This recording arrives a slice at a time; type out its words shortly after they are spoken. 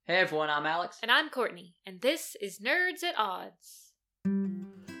Hey everyone, I'm Alex. And I'm Courtney, and this is Nerds at Odds.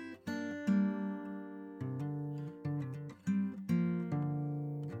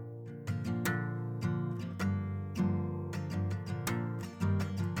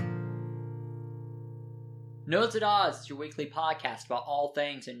 Nerds at Odds is your weekly podcast about all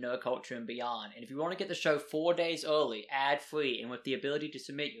things in nerd culture and beyond. And if you want to get the show 4 days early, ad-free, and with the ability to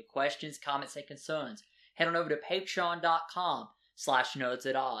submit your questions, comments, and concerns, head on over to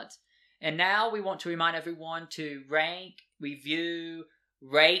patreon.com/nerdsatodds. And now we want to remind everyone to rank, review,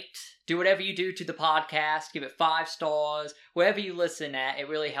 rate, do whatever you do to the podcast, give it 5 stars, wherever you listen at. It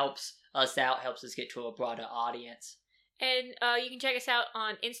really helps us out, helps us get to a broader audience. And you can check us out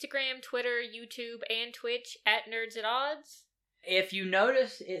on Instagram, Twitter, YouTube, and Twitch at Nerds at Odds. If you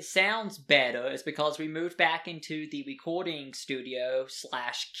notice it sounds better, it's because we moved back into the recording studio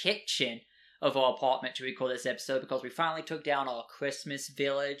 / kitchen of our apartment to record this episode because we finally took down our Christmas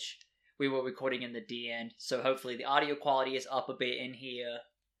village. We were recording in the den, so hopefully the audio quality is up a bit in here.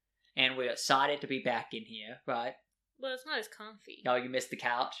 And we're excited to be back in here, right? Well, it's not as comfy. No, you missed the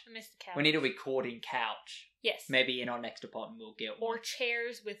couch? I missed the couch. We need a recording couch. Yes. Maybe in our next apartment we'll get one. Or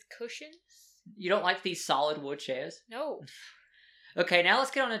chairs with cushions. You don't like these solid wood chairs? No. Okay, now let's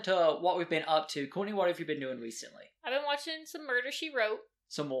get on into what we've been up to. Courtney, what have you been doing recently? I've been watching some Murder, She Wrote.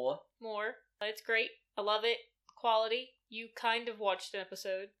 Some more? More. It's great. I love it. Quality. You kind of watched an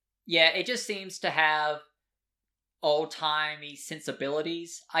episode. Yeah, it just seems to have old-timey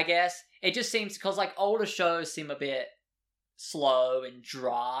sensibilities, I guess. It just seems, because, like, older shows seem a bit slow and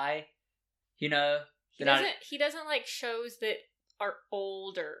dry, you know? He doesn't like shows that are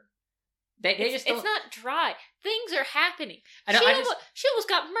older. They just don't... It's not dry. Things are happening. She almost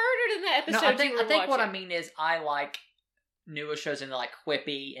got murdered in the episode. No, I think what I mean is I like newer shows and they're, like,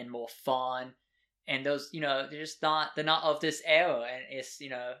 quippy and more fun. And those, you know, they're not of this era. And it's, you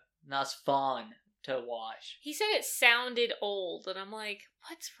know, not as fun to watch. He said it sounded old, and I'm like,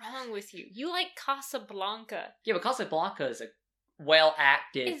 what's wrong with you? You like Casablanca. Yeah, but Casablanca is a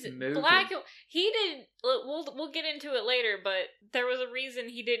well-acted movie. He didn't... We'll get into it later, but there was a reason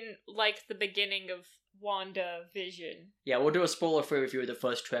he didn't like the beginning of WandaVision. Yeah, we'll do a spoiler-free review of the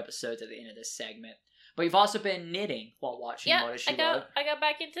first 2 episodes at the end of this segment. But you've also been knitting while watching Murder, She Wrote. I got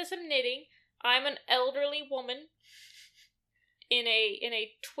back into some knitting. I'm an elderly woman in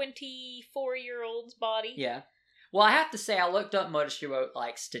a 24-year-old's body. Yeah. Well, I have to say, I looked up Murder, She Wrote,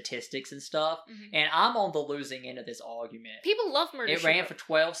 like, statistics and stuff, and I'm on the losing end of this argument. People love Murder, She Wrote. It ran for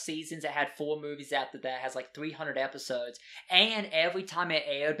 12 seasons, it had 4 movies after that, it has, like, 300 episodes, and every time it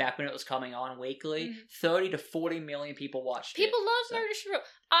aired, back when it was coming on weekly, 30 to 40 million people watched it. People love Murder, She Wrote.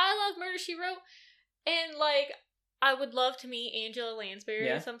 I love Murder, She Wrote, and, like... I would love to meet Angela Lansbury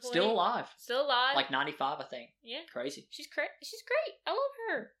at some point. Still alive. Like 95, I think. Yeah. Crazy. She's great. I love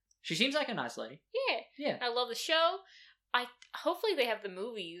her. She seems like a nice lady. Yeah. I love the show. Hopefully they have the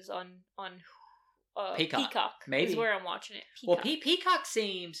movies on Peacock. Maybe. Is where I'm watching it. Peacock. Well, Peacock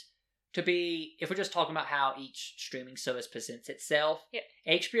seems to be, if we're just talking about how each streaming service presents itself,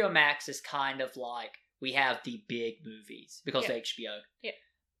 HBO Max is kind of like, we have the big movies because of HBO. Yeah.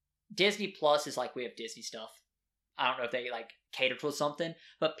 Disney Plus is like, we have Disney stuff. I don't know if they, like, cater to something,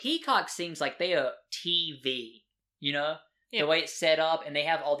 but Peacock seems like they are TV, you know? Yeah. The way it's set up, and they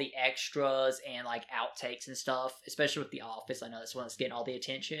have all the extras and, like, outtakes and stuff, especially with The Office. I know that's one that's getting all the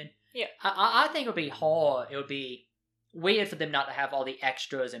attention. Yeah. I think it would be hard. It would be weird for them not to have all the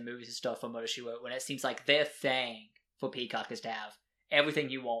extras and movies and stuff for Murder, She Wrote, when it seems like their thing for Peacock is to have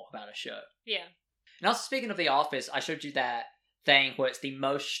everything you want about a show. Yeah. And also, speaking of The Office, I showed you that thing where it's the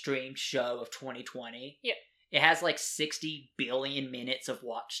most streamed show of 2020. Yeah. It has like 60 billion minutes of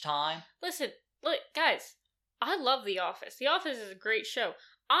watch time. Listen, look, guys, I love The Office. The Office is a great show.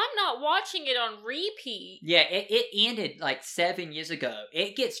 I'm not watching it on repeat. Yeah, it ended like 7 years ago.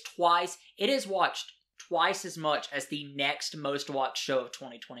 It is watched twice as much as the next most watched show of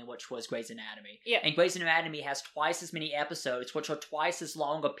 2020, which was Grey's Anatomy. Yeah. And Grey's Anatomy has twice as many episodes, which are twice as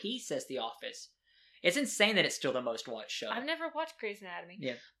long a piece as The Office. It's insane that it's still the most watched show. I've never watched Grey's Anatomy.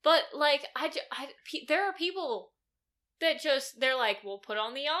 Yeah. But, like, there are people that they're like, we'll put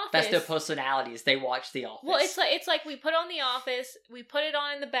on The Office. That's their personalities. They watch The Office. Well, it's like we put on The Office, we put it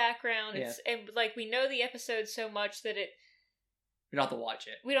on in the background, and, like, we know the episode so much that we don't have to watch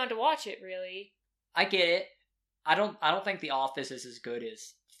it. We don't have to watch it, really. I get it. I don't think The Office is as good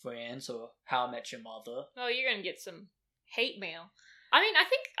as Friends or How I Met Your Mother. Oh, you're gonna get some hate mail. I mean,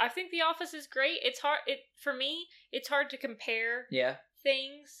 I think The Office is great. It's hard. For me, it's hard to compare.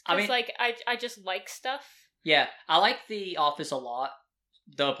 Things. Because, like, I just like stuff. Yeah, I like The Office a lot.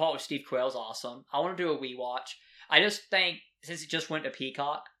 The part with Steve Carell's awesome. I want to do a rewatch. I just think, since it just went to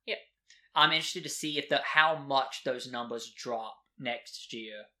Peacock, Yeah. I'm interested to see how much those numbers drop next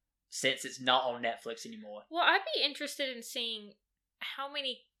year, since it's not on Netflix anymore. Well, I'd be interested in seeing how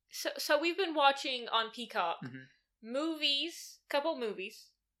many. So we've been watching on Peacock couple movies,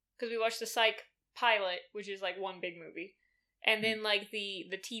 because we watched the Psych pilot, which is like one big movie, and then like the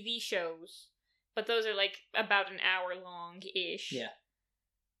TV shows, but those are like about an hour long ish. Yeah.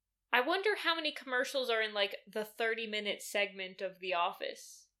 I wonder how many commercials are in like the 30-minute segment of The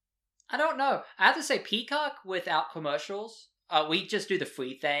Office. I don't know. I have to say, Peacock without commercials, we just do the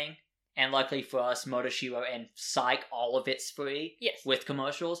free thing. And luckily for us, Murder, She Wrote, and Psych, all of it's free. Yes. With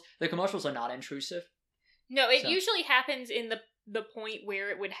commercials. The commercials are not intrusive. No, it usually happens in the point where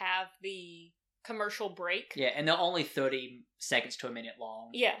it would have the commercial break. Yeah, and they're only 30 seconds to a minute long.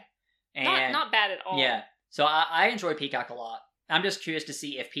 Yeah. And not bad at all. Yeah. So I enjoy Peacock a lot. I'm just curious to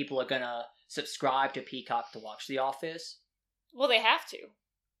see if people are going to subscribe to Peacock to watch The Office. Well, they have to.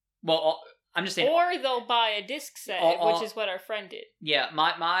 Well, I'm just saying... Or they'll buy a disc set, which is what our friend did. Yeah,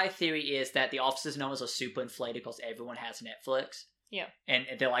 my theory is that The Office's numbers are super inflated because everyone has Netflix. Yeah. And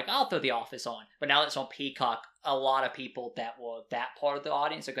they're like, I'll throw The Office on. But now that it's on Peacock, a lot of people that were that part of the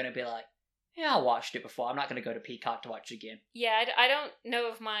audience are going to be like, yeah, I watched it before. I'm not going to go to Peacock to watch it again. Yeah, I don't know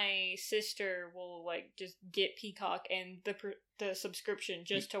if my sister will like just get Peacock and the subscription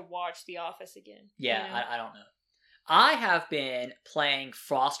just to watch The Office again. Yeah, you know? I don't know. I have been playing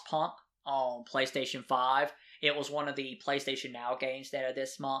Frostpunk on PlayStation 5. It was one of the PlayStation Now games that are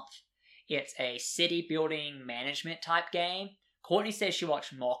this month. It's a city building management type game. Courtney says she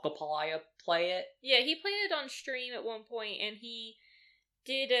watched Markiplier play it. Yeah, he played it on stream at one point, and he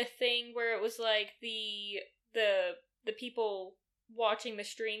did a thing where it was like the people watching the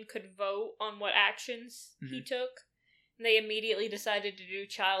stream could vote on what actions he took. And they immediately decided to do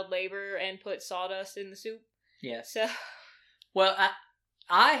child labor and put sawdust in the soup. Yeah. So, well,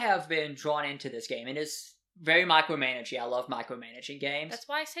 I have been drawn into this game, and it's very micromanaging. I love micromanaging games. That's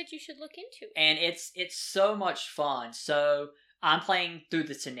why I said you should look into it. And it's so much fun. So I'm playing through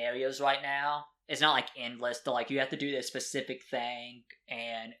the scenarios right now. It's not like endless. You have to do this specific thing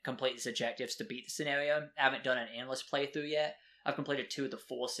and complete these objectives to beat the scenario. I haven't done an endless playthrough yet. I've completed 2 of the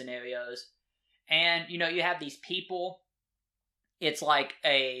 4 scenarios. And, you have these people. It's like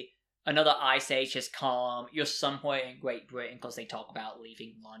another ice age has come. You're somewhere in Great Britain because they talk about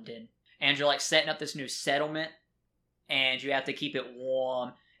leaving London. And you're setting up this new settlement. And you have to keep it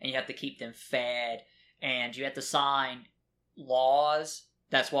warm. And you have to keep them fed. And you have to sign laws.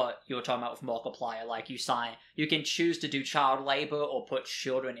 That's what you were talking about with Markiplier. You can choose to do child labor or put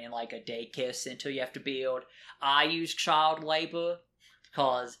children in a daycare center you have to build. I use child labor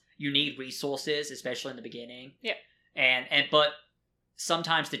because you need resources, especially in the beginning. Yeah. But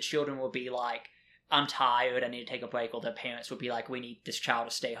sometimes the children will be like, I'm tired, I need to take a break, or their parents would be like, we need this child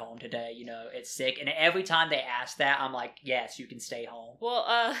to stay home today, it's sick. And every time they ask that, I'm like, yes, you can stay home.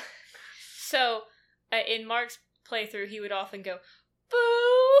 Well, so in Mark's playthrough, he would often go,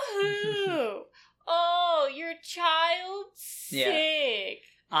 boo-hoo! Oh, your child's sick. Yeah.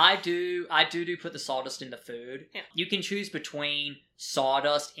 I do put the sawdust in the food. Yeah. You can choose between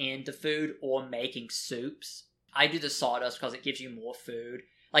sawdust in the food or making soups. I do the sawdust because it gives you more food.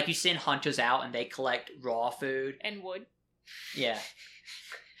 You send hunters out and they collect raw food. And wood. Yeah.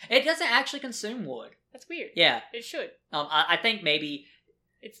 It doesn't actually consume wood. That's weird. Yeah. It should. I think maybe...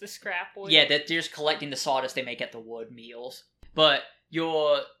 It's the scrap wood. Yeah, they're just collecting the sawdust they make at the wood meals. But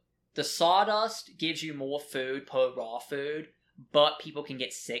the sawdust gives you more food per raw food, but people can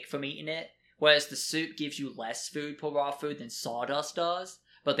get sick from eating it. Whereas the soup gives you less food per raw food than sawdust does,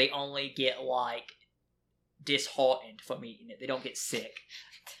 but they only get disheartened from eating it. They don't get sick.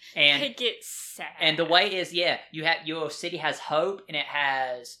 And they get sad. And the way is, your city has hope and it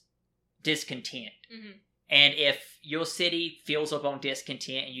has discontent. Mm-hmm. And if your city fills up on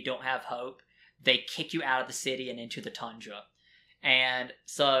discontent and you don't have hope, they kick you out of the city and into the tundra. And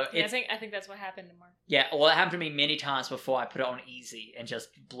so I think that's what happened to Mark. Yeah, well, it happened to me many times before I put it on easy and just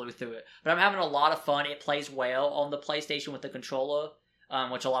blew through it. But I'm having a lot of fun. It plays well on the PlayStation with the controller,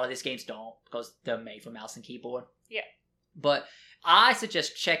 which a lot of these games don't because they're made for mouse and keyboard. Yeah. But I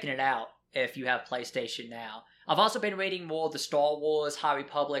suggest checking it out if you have PlayStation Now. I've also been reading more of the Star Wars, High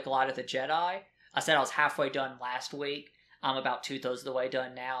Republic, Light of the Jedi. I said I was halfway done last week. I'm about 2/3 of the way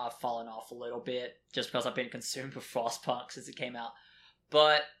done now. I've fallen off a little bit just because I've been consumed with Frostpunk since it came out.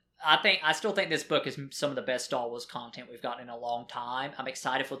 But I still think this book is some of the best Star Wars content we've gotten in a long time. I'm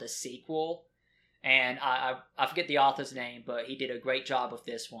excited for the sequel. And I forget the author's name, but he did a great job with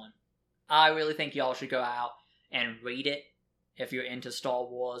this one. I really think y'all should go out and read it if you're into Star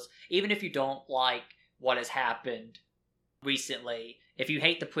Wars. Even if you don't like what has happened recently, if you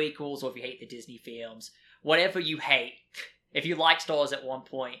hate the prequels or if you hate the Disney films, whatever you hate, if you liked Star Wars at one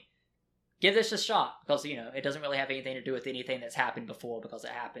point, give this a shot, because, it doesn't really have anything to do with anything that's happened before, because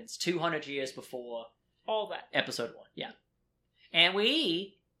it happens 200 years before all that. Episode 1, yeah. And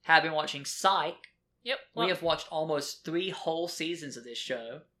we have been watching Psych. Yep. We have watched almost 3 whole seasons of this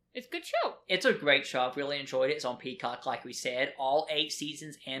show. It's a good show. It's a great show. I've really enjoyed it. It's on Peacock, like we said. All 8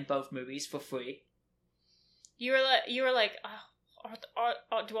 seasons and both movies for free. You were like,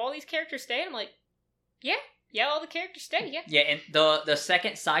 do all these characters stay? And I'm like, yeah, all the characters stay. Yeah. Yeah, and the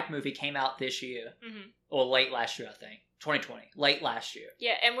second Psych movie came out this year, or late last year, I think, 2020, late last year.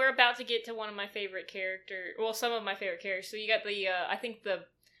 Yeah, and we're about to get to one of my favorite characters. Well, some of my favorite characters. So you got the I think the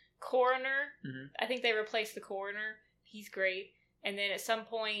coroner. Mm-hmm. I think they replaced the coroner. He's great. And then at some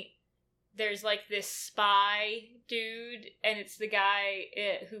point, there's like this spy dude, and it's the guy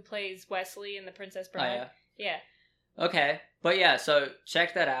who plays Wesley in The Princess Bride. Oh, yeah. Yeah. Okay. But yeah, so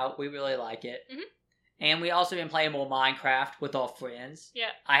check that out. We really like it. Mm-hmm. And we also been playing more Minecraft with our friends. Yeah.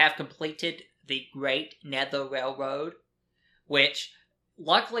 I have completed the Great Nether Railroad, which,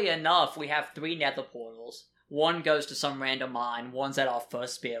 luckily enough, we have 3 Nether portals. One goes to some random mine, one's at our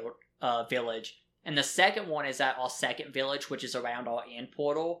first village, and the second one is at our second village, which is around our end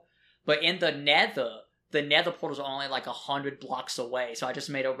portal. But in the Nether portals are only like 100 blocks away, so I just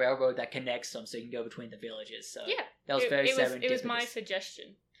made a railroad that connects them so you can go between the villages. So yeah, that was very serendipitous. It was my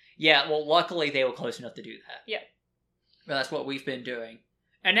suggestion. Yeah, well, luckily they were close enough to do that. Yeah. But that's what we've been doing.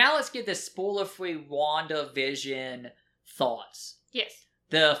 And now let's get the spoiler-free WandaVision thoughts. Yes.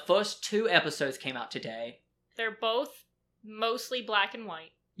 The first 2 episodes came out today. They're both mostly black and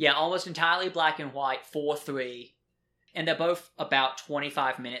white. Yeah, almost entirely black and white, 4:3. And they're both about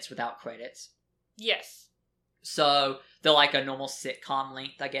 25 minutes without credits. Yes. So they're like a normal sitcom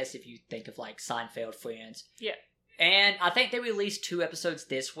length, I guess, if you think of like Seinfeld, Friends. Yeah. And I think they released 2 episodes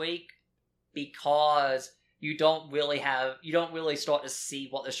this week because you don't really start to see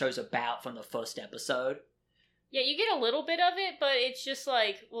what the show's about from the first episode. Yeah, you get a little bit of it, but it's just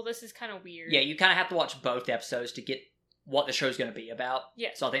like, well, this is kind of weird. Yeah, you kind of have to watch both episodes to get what the show's going to be about. Yeah.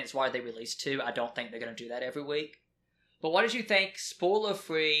 So I think that's why they released 2. I don't think they're going to do that every week. But what did you think,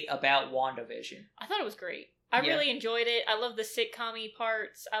 spoiler-free, about WandaVision? I thought it was great. I really enjoyed it. I love the sitcom-y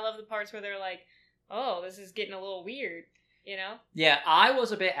parts. I love the parts where they're like, oh, this is getting a little weird, Yeah, I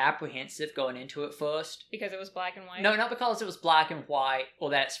was a bit apprehensive going into it first. Because it was black and white? No, not because it was black and white, or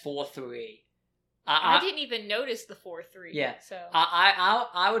that it's 4:3. I didn't even notice the 4:3. Yeah. So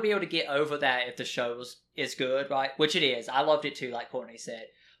I would be able to get over that if the show is good, right? Which it is. I loved it too, like Courtney said.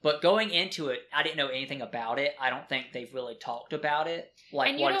 But going into it, I didn't know anything about it. I don't think they've really talked about it.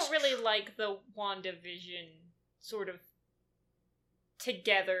 And you don't really like the WandaVision sort of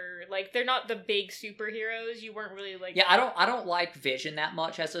together. Like, they're not the big superheroes. You weren't really like... Yeah, I don't like Vision that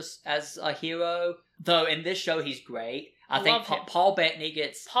much as a hero. Though in this show, he's great. I think Paul Bettany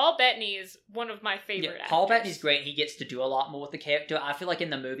gets... Paul Bettany is one of my favorite actors. Paul Bettany's great. He gets to do a lot more with the character. I feel like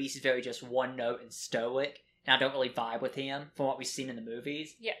in the movies, he's very just one note and stoic. And I don't really vibe with him from what we've seen in the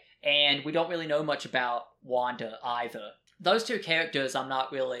movies. Yeah. And we don't really know much about Wanda either. Those 2 characters I'm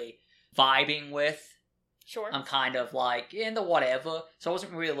not really vibing with. Sure. I'm kind of like, in the whatever. So I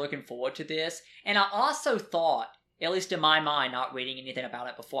wasn't really looking forward to this. And I also thought, at least in my mind, not reading anything about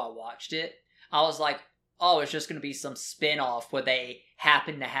it before I watched it, I was like, oh, it's just going to be some spin-off where they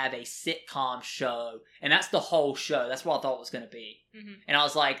happen to have a sitcom show. And that's the whole show. That's what I thought it was going to be. Mm-hmm. And I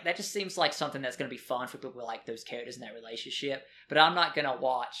was like, that just seems like something that's going to be fun for people who like those characters in that relationship. But I'm not going to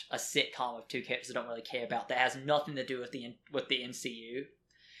watch a sitcom of 2 characters I don't really care about that has nothing to do with the MCU.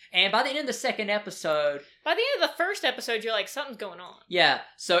 And by the end of the second episode... By the end of the first episode, you're like, something's going on. Yeah,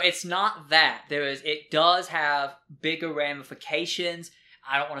 so it's not that. It does have bigger ramifications.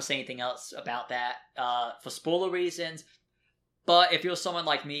 I don't want to say anything else about that for spoiler reasons. But if you're someone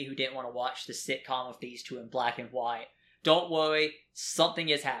like me who didn't want to watch the sitcom of these 2 in black and white, don't worry, something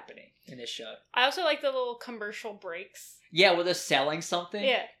is happening in this show. I also like the little commercial breaks. Yeah, where they're selling something.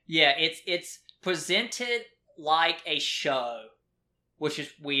 Yeah. Yeah, it's presented like a show, which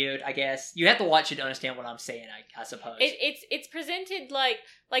is weird, I guess. You have to watch it to understand what I'm saying, I suppose. It's presented like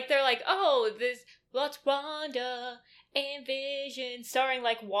they're like, oh, what's Wanda and Vision, starring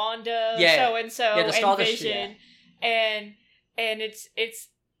like Wanda, so and so, and Vision, and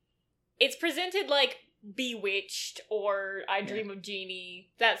it's presented like Bewitched or I Dream of Jeannie,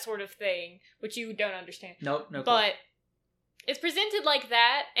 that sort of thing, which you don't understand. No. But it's presented like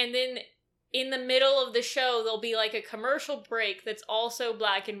that, and then in the middle of the show, there'll be like a commercial break that's also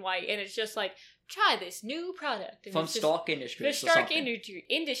black and white, and it's just like, try this new product. And from Stark Industries. The Stark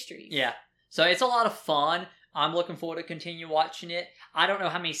Industries. Yeah. So it's a lot of fun. I'm looking forward to continue watching it. I don't know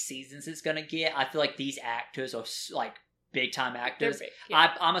how many seasons it's gonna get. I feel like these actors are like big time actors. They're big,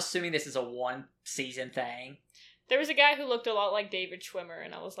 yeah. I'm assuming this is a 1 season thing. There was a guy who looked a lot like David Schwimmer,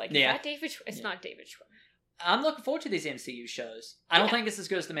 and I was like, "Is that David? It's not David Schwimmer." I'm looking forward to these MCU shows. I don't think it's as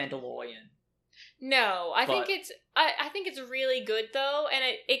good as The Mandalorian. No, I think it's really good though, and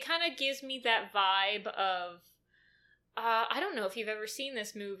it kind of gives me that vibe of I don't know if you've ever seen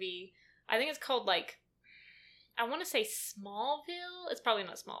this movie. I think it's called like, I want to say Smallville. It's probably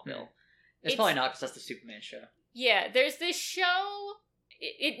not Smallville. It's probably not, because that's the Superman show. Yeah, there's this show.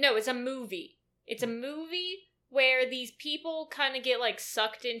 It's a movie. It's a movie where these people kind of get like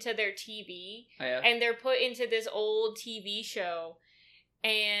sucked into their TV, and they're put into this old TV show,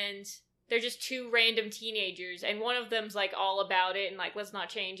 and they're just 2 random teenagers, and one of them's like all about it and like, let's not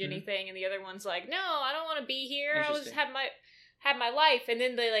change anything, and the other one's like, no, I don't want to be here. I was have my life, and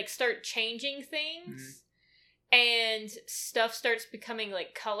then they like start changing things, and stuff starts becoming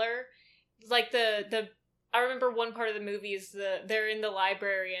like color. Like the I remember one part of the movie is they're in the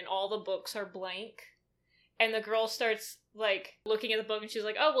library and all the books are blank, and the girl starts like looking at the book and she's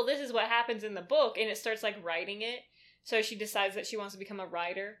like, oh well, this is what happens in the book, and it starts like writing it. So she decides that she wants to become a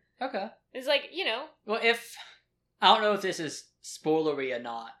writer. Okay. It's like, Well, I don't know if this is spoilery or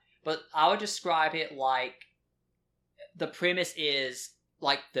not, but I would describe it like the premise is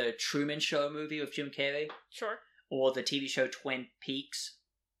like the Truman Show movie with Jim Carrey. Sure. Or the TV show Twin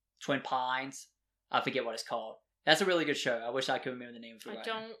Pines. I forget what it's called. That's a really good show. I wish I could remember the name of it. I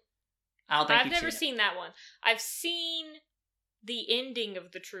don't think I've never seen that one. I've seen the ending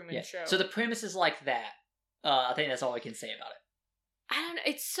of the Truman Show. So the premise is like that. I think that's all I can say about it. I don't know.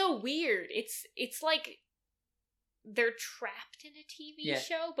 It's so weird. It's like they're trapped in a TV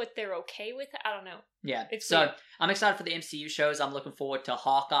show, but they're okay with it. I don't know. Yeah. It's so weird. I'm excited for the MCU shows. I'm looking forward to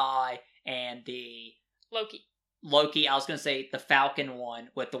Hawkeye and the Loki. I was going to say the Falcon one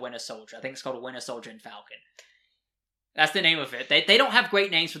with the Winter Soldier. I think it's called Winter Soldier and Falcon. That's the name of it. They don't have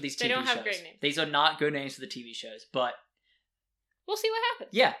great names for these TV shows. They don't have great names. These are not good names for the TV shows, but we'll see what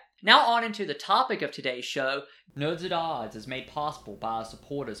happens. Yeah. Now on into the topic of today's show. Nerds at Odds is made possible by our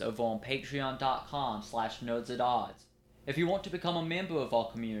supporters over on patreon.com/nerdsatodds. If you want to become a member of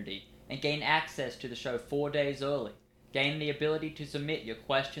our community and gain access to the show 4 days early, gain the ability to submit your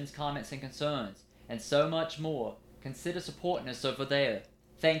questions, comments, and concerns, and so much more, consider supporting us over there.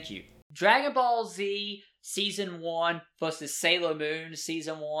 Thank you. Dragon Ball Z Season 1 versus Sailor Moon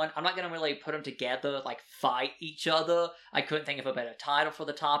Season 1. I'm not going to really put them together, like fight each other. I couldn't think of a better title for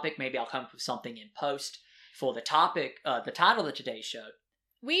the topic. Maybe I'll come up with something in post for the topic, the title of today's show.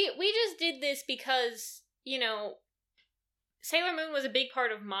 We just did this because, Sailor Moon was a big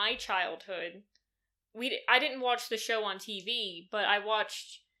part of my childhood. I didn't watch the show on TV, but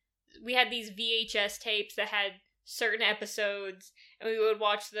we had these VHS tapes that had certain episodes, and we would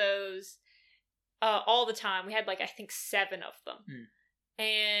watch those all the time. We had I think 7 of them.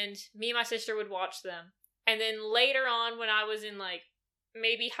 And me and my sister would watch them. And then later on, when I was in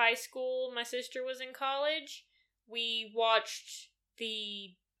maybe high school, my sister was in college, we watched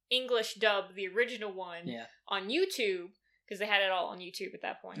the English dub, the original one, on YouTube, because they had it all on YouTube at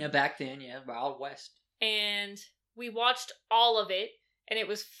that point. Yeah, back then, Wild West. And we watched all of it, and it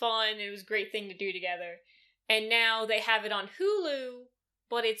was fun. It was a great thing to do together. And now they have it on Hulu,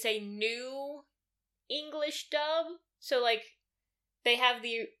 but it's a new English dub. So they have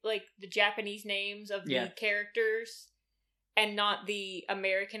the Japanese names of the characters and not the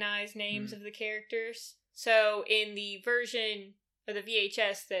Americanized names of the characters. So in the version of the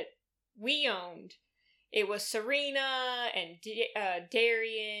VHS that we owned, it was Serena and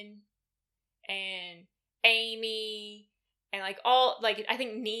Darian and Amy and I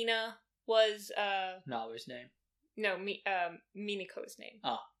think Nina was Naru's name. No, Miniko's name.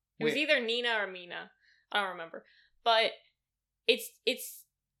 Oh. It was either Nina or Mina. I don't remember. But it's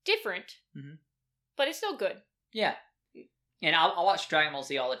different. Mm-hmm. But it's still good. Yeah. And I watch Dragon Ball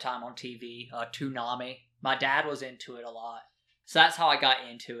Z all the time on TV. Toonami. My dad was into it a lot. So that's how I got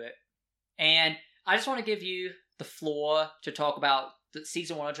into it. And I just want to give you the floor to talk about the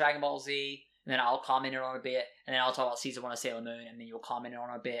Season 1 of Dragon Ball Z. And then I'll comment on it a bit. And then I'll talk about Season 1 of Sailor Moon. And then you'll comment on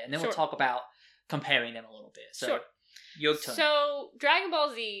it a bit. And then we'll talk about comparing them a little bit. So, your turn. So, Dragon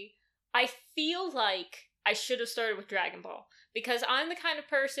Ball Z, I feel like I should have started with Dragon Ball. Because I'm the kind of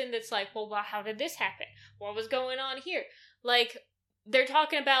person that's like, well, how did this happen? What was going on here? They're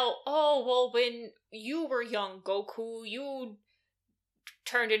talking about, when you were young, Goku, you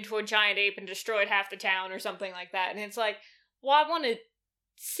turned into a giant ape and destroyed half the town or something like that. And it's like, well, I want to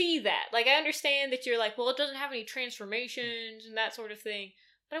see that. I understand that you're like, well, it doesn't have any transformations and that sort of thing.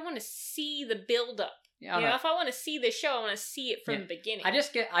 But I want to see the build-up. if I want to see the show, I want to see it from the beginning.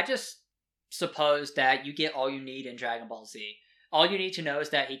 I just suppose that you get all you need in Dragon Ball Z. All you need to know is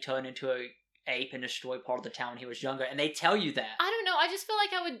that he turned into a ape and destroyed part of the town when he was younger, and they tell you that. I don't know. I just feel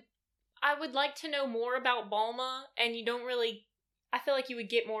like I would like to know more about Bulma, and you don't really. I feel like you would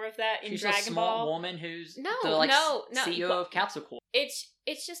get more of that in Dragon Ball. She's a smart woman who's no, CEO of Capsule Corp. It's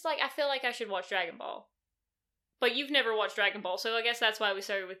just like I feel like I should watch Dragon Ball, but you've never watched Dragon Ball, so I guess that's why we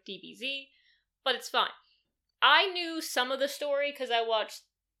started with DBZ. But it's fine. I knew some of the story because I watched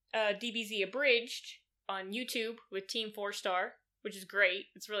DBZ Abridged on YouTube with Team 4-Star, which is great.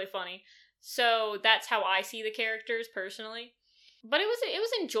 It's really funny. So that's how I see the characters personally. But it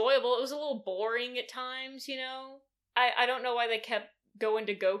was enjoyable. It was a little boring at times, I don't know why they kept going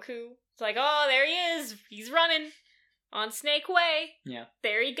to Goku. It's like, oh, there he is. He's running on Snake Way. Yeah.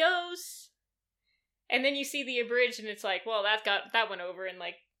 There he goes. And then you see the Abridged and it's like, well, that went over in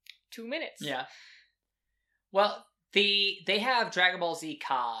like 2 minutes. Yeah. Well, they have Dragon Ball Z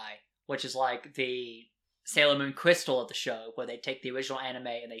Kai, which is like the Sailor Moon Crystal of the show, where they take the original anime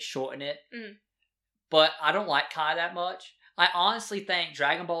and they shorten it. Mm. But I don't like Kai that much. I honestly think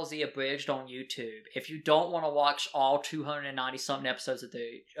Dragon Ball Z Abridged on YouTube, if you don't want to watch all 290-something episodes of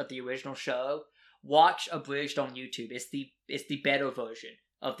the original show, watch Abridged on YouTube. It's the better version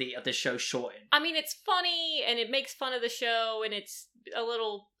of the show shortened. I mean, it's funny, and it makes fun of the show, and it's a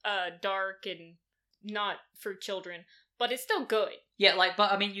little dark and not for children, but it's still good. Yeah,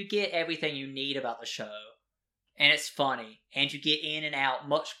 but I mean, you get everything you need about the show. And it's funny, and you get in and out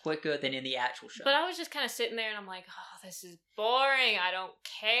much quicker than in the actual show. But I was just kind of sitting there, and I'm like, oh, this is boring. I don't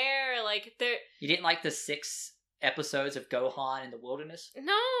care. Like, you didn't like the 6 episodes of Gohan in the wilderness?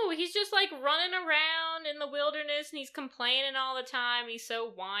 No, he's just, like, running around in the wilderness, and he's complaining all the time. He's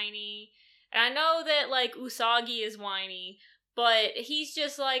so whiny. And I know that, like, Usagi is whiny, but he's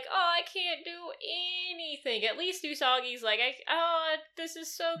just like, oh, I can't do anything. At least Usagi's like, this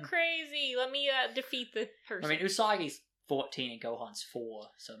is so crazy. Let me defeat the person. I mean, Usagi's 14 and Gohan's 4,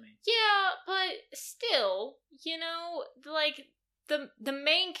 so I mean... Yeah, but still, like, the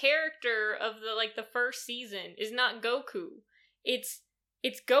main character of the first season is not Goku. It's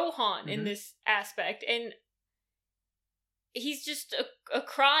Gohan in this aspect, and he's just a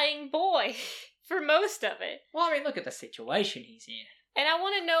crying boy. For most of it. Well, I mean, look at the situation he's in. And I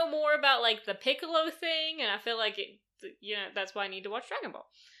want to know more about, like, the Piccolo thing, and I feel like, that's why I need to watch Dragon Ball.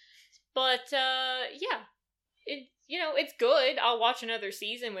 But, yeah. It's good. I'll watch another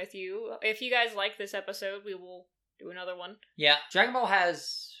season with you. If you guys like this episode, we will do another one. Yeah, Dragon Ball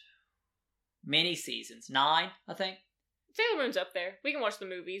has many seasons. 9, I think. Sailor Moon's up there. We can watch the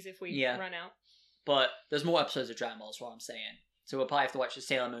movies if we run out. But there's more episodes of Dragon Ball, is what I'm saying. So we'll probably have to watch the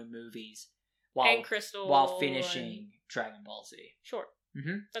Sailor Moon movies. And Crystal. While finishing Dragon Ball Z. Sure.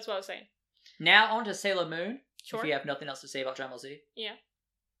 Mm-hmm. That's what I was saying. Now on to Sailor Moon. Sure. If you have nothing else to say about Dragon Ball Z. Yeah.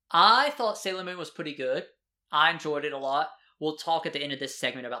 I thought Sailor Moon was pretty good. I enjoyed it a lot. We'll talk at the end of this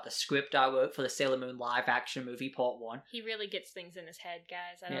segment about the script I wrote for the Sailor Moon live action movie part 1. He really gets things in his head,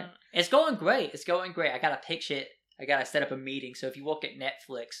 guys. I don't... It's going great. I gotta pitch it. I gotta set up a meeting. So if you work at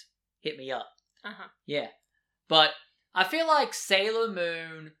Netflix, hit me up. Uh-huh. Yeah. But I feel like Sailor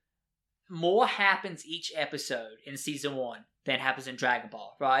Moon... more happens each episode in season 1 than happens in Dragon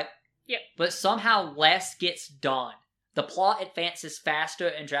Ball, right? Yep. But somehow less gets done. The plot advances faster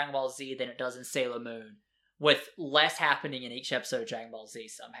in Dragon Ball Z than it does in Sailor Moon, with less happening in each episode of Dragon Ball Z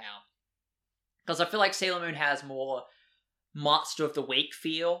somehow. Because I feel like Sailor Moon has more Monster of the Week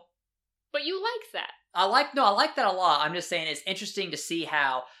feel. But you like that. I like that a lot. I'm just saying it's interesting to see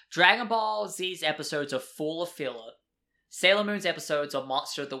how Dragon Ball Z's episodes are full of filler. Sailor Moon's episodes are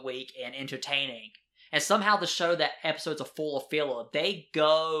Monster of the Week and entertaining. And somehow the show that episodes are full of filler, they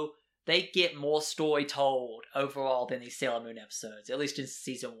get more story told overall than these Sailor Moon episodes, at least in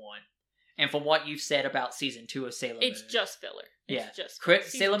season 1. And from what you've said about season 2 of Sailor Moon. It's just filler. It's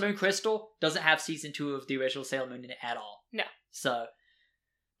just Sailor Moon Crystal doesn't have season 2 of the original Sailor Moon in it at all. No. So,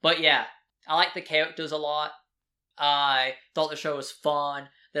 but yeah, I like the characters a lot. I thought the show was fun.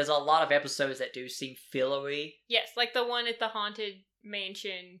 There's a lot of episodes that do seem fillery. Yes, like the one at the Haunted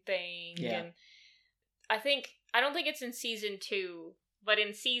Mansion thing. Yeah. And I don't think it's in season 2, but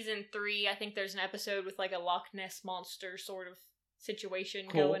in season 3, I think there's an episode with like a Loch Ness Monster sort of situation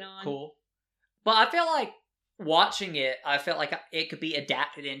going on. Cool. But I feel like watching it, I felt like it could be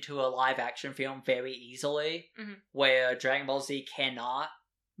adapted into a live action film very easily, where Dragon Ball Z cannot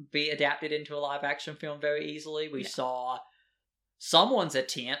be adapted into a live action film very easily. We saw someone's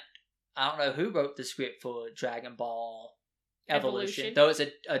attempt. I don't know who wrote the script for Dragon Ball Evolution. Though it's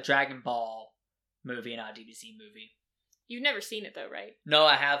a Dragon Ball movie and not a DBZ movie. You've never seen it though, right? No,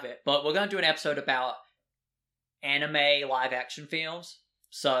 I haven't. But we're going to do an episode about anime live action films.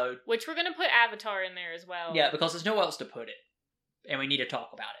 So, which we're gonna put Avatar in there as well. Yeah, because there's nowhere else to put it, and we need to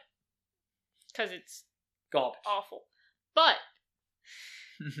talk about it because it's garbage, awful. But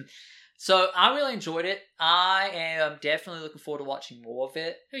so I really enjoyed it. I am definitely looking forward to watching more of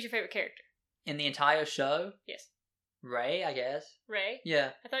it. Who's your favorite character in the entire show? Yes, Rey, I guess. Rey? Yeah.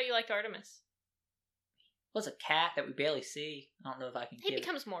 I thought you liked Artemis. Well, it's a cat that we barely see. I don't know if I can. He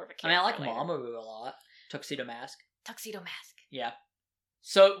becomes more of a character. I mean, I like later. Mamoru a lot. Tuxedo Mask. Tuxedo Mask. Yeah.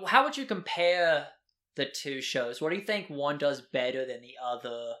 So, how would you compare the two shows? What do you think one does better than the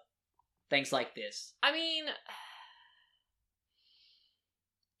other? Things like this. I mean,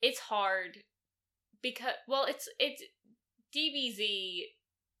 it's hard because, well, it's DBZ.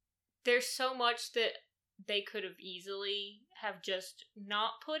 There's so much that they could have easily have just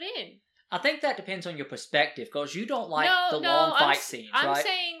not put in. I think that depends on your perspective, because you don't like the long fight scenes, right? I'm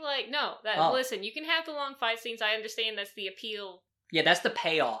saying, like, no. Listen, you can have the long fight scenes. I understand that's the appeal. Yeah, that's the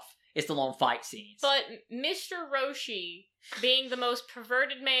payoff. It's the long fight scenes. But Mr. Roshi, being the most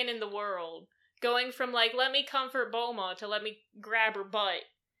perverted man in the world, going from, like, let me comfort Bulma to let me grab her butt,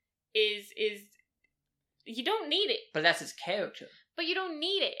 is you don't need it. But that's his character. But you don't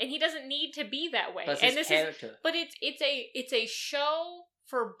need it, and he doesn't need to be that way. But it's his character. But it's a show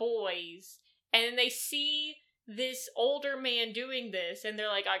for boys, and then they see this older man doing this, and they're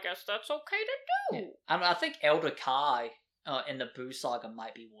like, I guess that's okay to do. Yeah. I think Elder Kai in the Buu Saga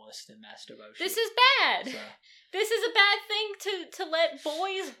might be worse than Master Roshi. This is bad. So. This is a bad thing to let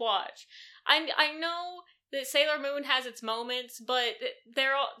boys watch. I know that Sailor Moon has its moments, but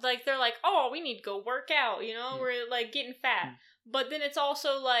they're like, oh, we need to go work out, you know? We're like getting fat. But then it's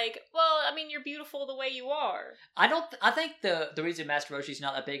also like, well, I mean, you're beautiful the way you are. I think the reason Master Roshi's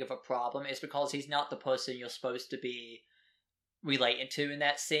not that big of a problem is because he's not the person you're supposed to be relating to in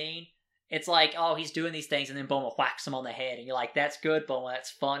that scene. It's like, oh, he's doing these things, and then Bulma whacks him on the head, and you're like, that's good, Bulma,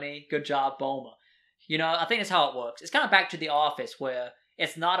 that's funny, good job, Bulma. You know, I think that's how it works. It's kind of back to The Office, where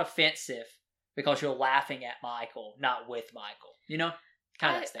it's not offensive because you're laughing at Michael, not with Michael. You know?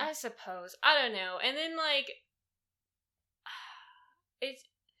 Kind of that thing. I suppose. I don't know. And then, like, it's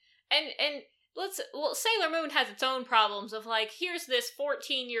and Sailor Moon has its own problems of, like, here's this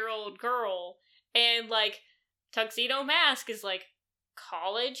 14-year-old girl, and, like, Tuxedo Mask is, like,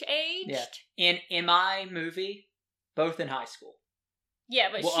 college aged. Yeah. In my movie, both in high school. Yeah,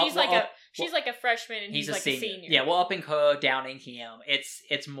 but she's like a freshman and he's like a senior. Yeah, we're upping her, downing him.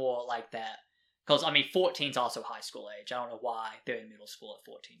 It's more like that. Because, I mean, 14's also high school age. I don't know why they're in middle school at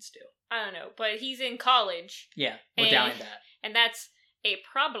 14 still. I don't know, but he's in college. Yeah, we're downing that. And that's a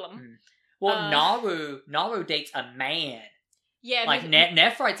problem. Well, Naru dates a man. Yeah, like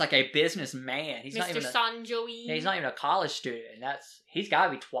Nephrite's like a businessman. He's Mr. not even Sanjoin. He's not even a college student. He's got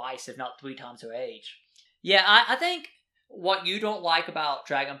to be twice, if not 3 times her age. Yeah, I think what you don't like about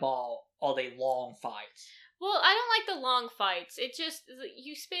Dragon Ball are the long fights. Well, I don't like the long fights. It just,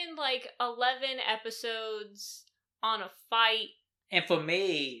 you spend like 11 episodes on a fight. And for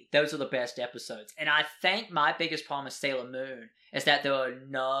me, those are the best episodes. And I think my biggest problem with Sailor Moon is that there are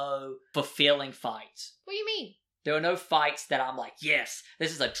no fulfilling fights. What do you mean? There are no fights that I'm like, yes,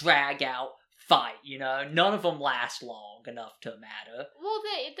 this is a drag out fight, you know? None of them last long enough to matter. Well,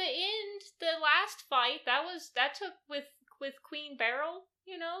 the last fight, that took with Queen Beryl,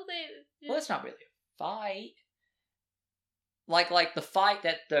 you know? Well, it's not really a fight. Like the fight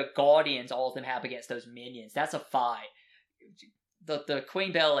that the Guardians, all of them have against those minions, that's a fight. The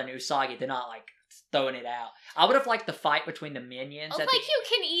Queen Beryl and Usagi, they're not like throwing it out. I would have liked the fight between the minions. You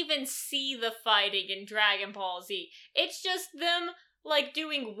can even see the fighting in Dragon Ball Z. It's just them like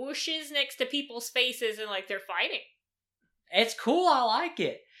doing whooshes next to people's faces and like they're fighting. It's cool. I like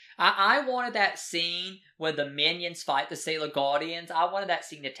it. I wanted that scene where the minions fight the Sailor Guardians. I wanted that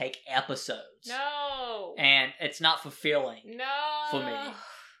scene to take episodes. No. And it's not fulfilling. No. For me.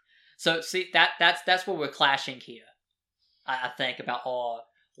 So see that's where we're clashing here. I think about our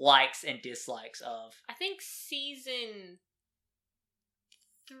likes and dislikes of. I think season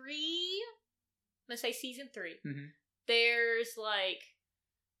 3. Let's say season 3. Mm-hmm. There's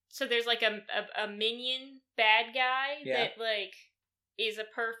like a minion bad guy that like is a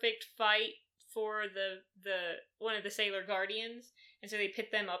perfect fight for the one of the Sailor Guardians, and so they pit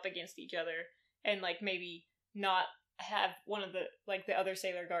them up against each other and like maybe not have one of the other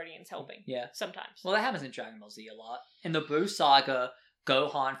Sailor Guardians helping. Yeah. Sometimes. Well, that happens in Dragon Ball Z a lot. In the Buu Saga,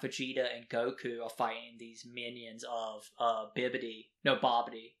 Gohan, Vegeta, and Goku are fighting these minions of Babidi.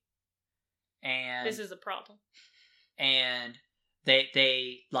 And this is a problem. And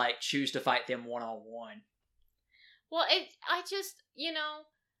they like choose to fight them one-on-one. Well, I just, you know,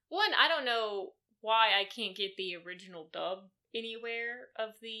 one, I don't know why I can't get the original dub anywhere of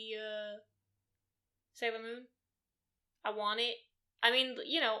the Sailor Moon. I want it. I mean,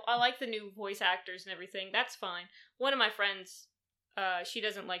 I like the new voice actors and everything. That's fine. One of my friends, she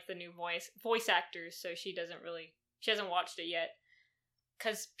doesn't like the new voice actors, so she hasn't watched it yet.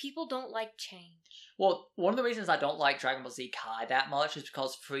 Because people don't like change. Well, one of the reasons I don't like Dragon Ball Z Kai that much is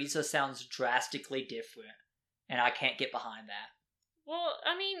because Frieza sounds drastically different, and I can't get behind that. Well,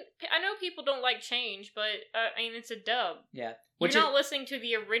 I mean, I know people don't like change, but, it's a dub. Yeah. You're not listening to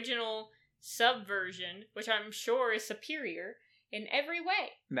the original sub version, which I'm sure is superior in every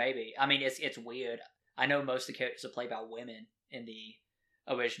way. Maybe. I mean, it's weird. I know most of the characters are played by women in the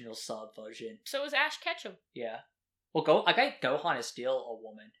original sub version. So is Ash Ketchum. Yeah. Well, I think Gohan is still a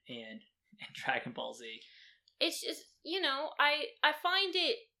woman in Dragon Ball Z. It's just, I find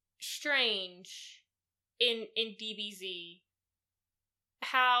it strange in DBZ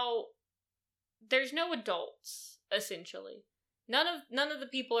how there's no adults, essentially. None of the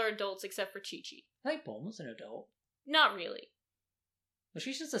people are adults except for Chi-Chi. I think Bulma's an adult. Not really. Well,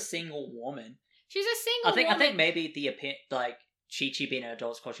 she's just a single woman. She's a single woman. I think maybe Chi-Chi being an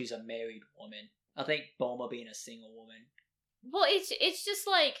adult is because she's a married woman. I think Bulma being a single woman. Well, it's just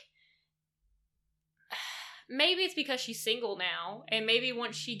like, maybe it's because she's single now, and maybe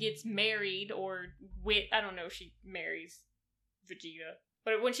once she gets married I don't know if she marries Vegeta,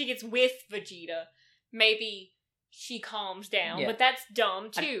 but when she gets with Vegeta, maybe she calms down. Yeah. But that's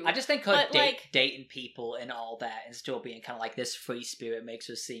dumb too. I just think her dating people and all that and still being kind of like this free spirit makes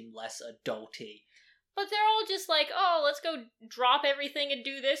her seem less adulty. But they're all just like, oh, let's go drop everything and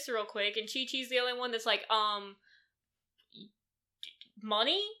do this real quick. And Chi-Chi's the only one that's like,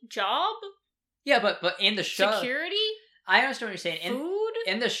 money? Job? Yeah, but in the show... Security? I understand what you're saying. Food?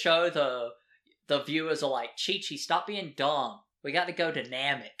 In the show, the viewers are like, Chi-Chi, stop being dumb. We got to go to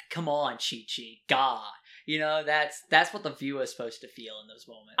Namek. Come on, Chi-Chi. God. That's what the viewer's supposed to feel in those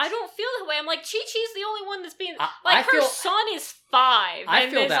moments. I don't feel that way. I'm like, Chi-Chi's the only one that's being... her son is 5. I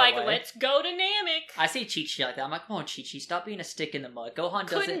feel that way. Let's go to Namek. I see Chi-Chi like that. I'm like, come on, Chi-Chi, stop being a stick in the mud. Gohan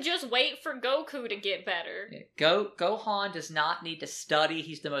couldn't just wait for Goku to get better. Yeah, Gohan does not need to study.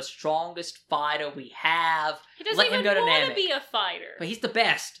 He's the most strongest fighter we have. He doesn't even want to be a fighter. But he's the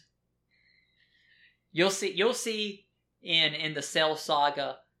best. You'll see in the Cell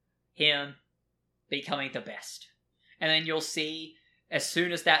Saga him becoming the best. And then you'll see, as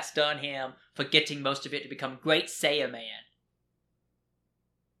soon as that's done, him forgetting most of it to become Great Saiyaman.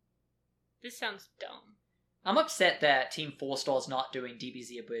 This sounds dumb. I'm upset that Team 4 Star's not doing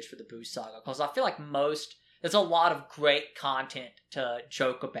DBZ Abridged for the Buu Saga, because I feel like there's a lot of great content to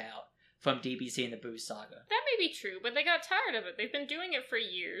joke about from DBZ and the Buu Saga. That may be true, but they got tired of it. They've been doing it for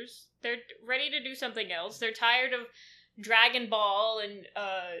years. They're ready to do something else. They're tired of Dragon Ball and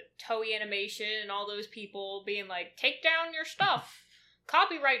Toei Animation and all those people being like, take down your stuff.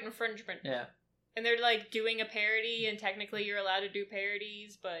 Copyright infringement. Yeah. And they're like doing a parody, and technically you're allowed to do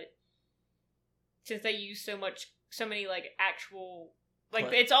parodies, but since they use so many like actual, like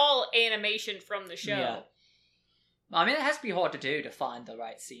it's all animation from the show. Yeah. I mean, it has to be hard to do to find the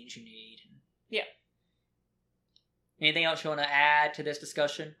right scenes you need. Yeah. Anything else you want to add to this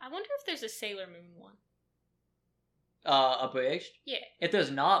discussion? I wonder if there's a Sailor Moon one. Abridged? Yeah. If there's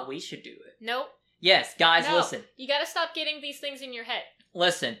not, we should do it. Nope. Yes, guys, listen. You gotta stop getting these things in your head.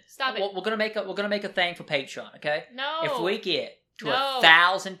 Listen. Stop it. We're gonna make a thing for Patreon, okay? No. If we get to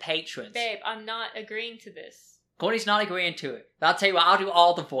 1,000 patrons. Babe, I'm not agreeing to this. Courtney's not agreeing to it. But I'll tell you what, I'll do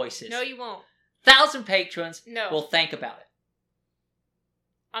all the voices. No, you won't. 1,000 patrons. No. We'll think about it.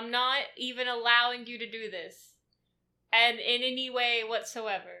 I'm not even allowing you to do this. And in any way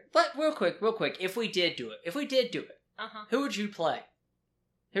whatsoever. But real quick, if we did do it, who would you play?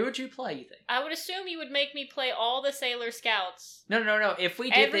 Who would you play, you think? I would assume you would make me play all the Sailor Scouts. No. If we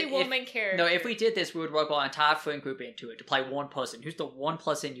did every woman character. No, if we did this, we would rope our entire friend group into it to play one person. Who's the one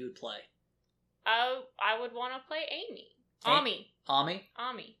person you would play? I would want to play Amy. Ami?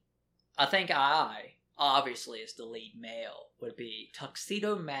 Ami. I think obviously, as the lead male, would be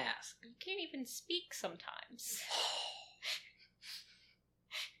Tuxedo Mask. You can't even speak sometimes.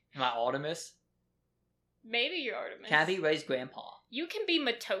 Am I Artemis? Maybe you're Artemis. Can I be Ray's grandpa? You can be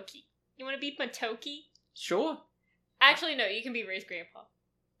Matoki. You want to be Matoki? Sure. Actually, no, you can be Ray's grandpa.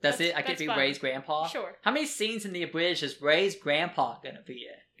 That's it? I could be fine. Ray's grandpa? Sure. How many scenes in the Abridged is Ray's grandpa gonna be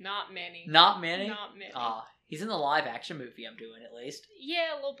in? Not many. Not many? Not many. He's in the live action movie I'm doing, at least.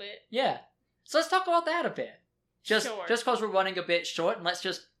 Yeah, a little bit. Yeah. So let's talk about that a bit. Just sure. Just because we're running a bit short, and let's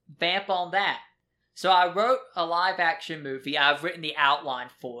just vamp on that. So I wrote a live action movie. I've written the outline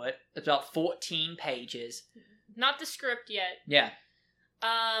for it. It's about 14 pages. Not the script yet. Yeah.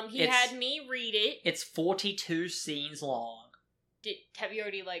 He had me read it. It's 42 scenes long. Have you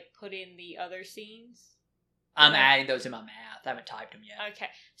already, like, put in the other scenes? I'm adding those in my math. I haven't typed them yet. Okay.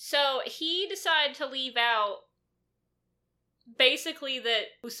 So, he decided to leave out basically that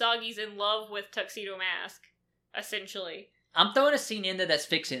Usagi's in love with Tuxedo Mask, essentially. I'm throwing a scene in there that's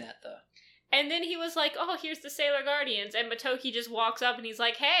fixing that, though. And then he was like, oh, here's the Sailor Guardians. And Motoki just walks up and he's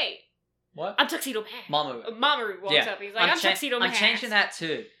like, hey. What? I'm Tuxedo Mask. Mamoru walks up. He's like, I'm Tuxedo Mask. I'm changing that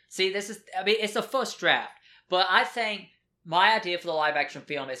too. See, it's the first draft. But I think my idea for the live action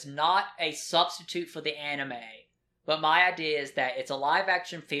film is not a substitute for the anime. But my idea is that it's a live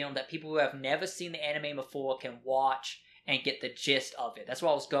action film that people who have never seen the anime before can watch and get the gist of it. That's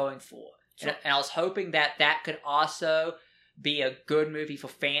what I was going for. Sure. And I was hoping that could also be a good movie for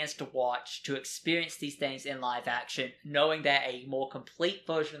fans to watch, to experience these things in live action, knowing that a more complete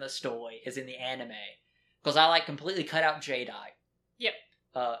version of the story is in the anime. Because I completely cut out Jadeite. Yep.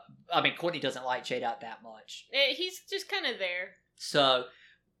 Courtney doesn't like Jadeite that much. He's just kind of there. So,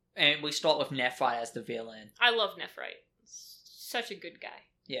 and we start with Nephrite as the villain. I love Nephrite. Such a good guy.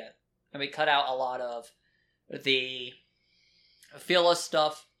 Yeah. And we cut out a lot of the filler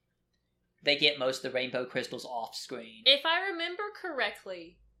stuff. They get most of the rainbow crystals off screen. If I remember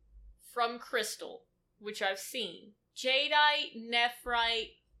correctly, from Crystal, which I've seen, Jadeite,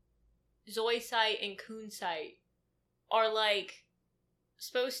 Nephrite, Zoisite, and Kunzite are,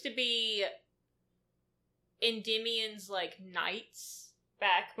 supposed to be Endymion's, knights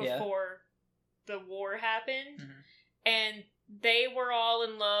back before the war happened. Mm-hmm. And they were all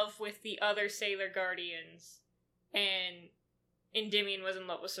in love with the other Sailor Guardians. And Endymion was in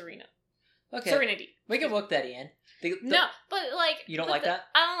love with Serena. Okay. Serenity. We can work that in. No, but you don't like that?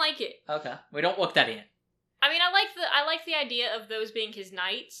 I don't like it. Okay. We don't work that in. I mean, I like the idea of those being his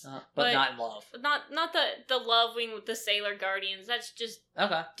knights, but not in love. Not the love wing with the Sailor Guardians. That's just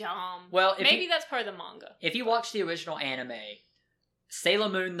dumb. Well, maybe that's part of the manga. If you watch the original anime, Sailor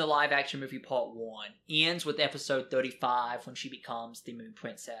Moon, the live action movie Part 1, ends with episode 35 when she becomes the Moon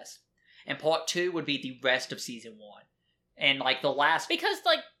Princess, and Part 2 would be the rest of season 1, and the last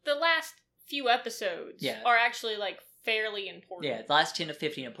the last few episodes are actually fairly important. Yeah, the last 10 to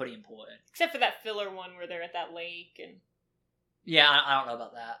 15 are pretty important. Except for that filler one where they're at that lake and... Yeah, I don't know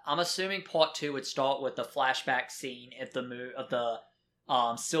about that. I'm assuming Part 2 would start with the flashback scene of the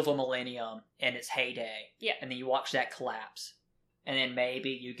Silver Millennium in its heyday. Yeah. And then you watch that collapse. And then maybe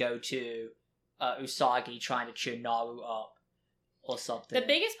you go to Usagi trying to cheer Naru up or something. The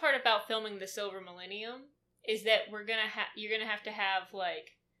biggest part about filming the Silver Millennium is that you're gonna have to have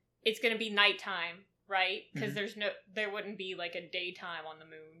it's gonna be nighttime, right? Because there wouldn't be a daytime on the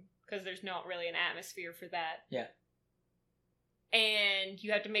moon because there's not really an atmosphere for that. Yeah. And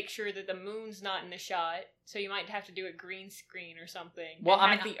you have to make sure that the moon's not in the shot, so you might have to do a green screen or something. Well,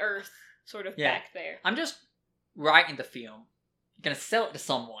 have the Earth sort of back there. I'm just writing the film. You're gonna sell it to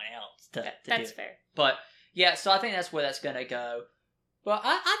someone else that's fair. But yeah, so I think that's where that's gonna go. But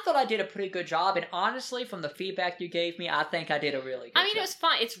I thought I did a pretty good job, and honestly, from the feedback you gave me, I think I did a really good job. I mean, it was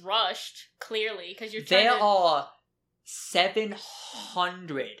fine. It's rushed, clearly, because you're trying are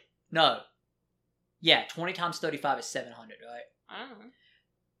 700. No. Yeah, 20 times 35 is 700, right? I don't know.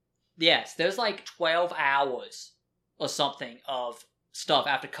 Yes, there's 12 hours or something of stuff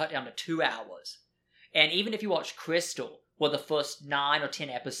after cut down to 2 hours. And even if you watch Crystal, where the first 9 or 10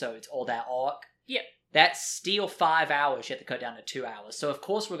 episodes, or that arc, yep. That's still 5 hours you have to cut down to 2 hours. So of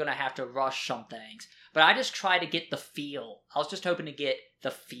course we're going to have to rush some things. But I just try to get the feel. I was just hoping to get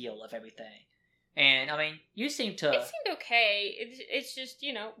the feel of everything. And, I mean, you seem to... It seemed okay. It's just,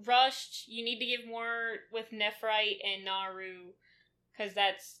 rushed. You need to give more with Nephrite and Naru. Because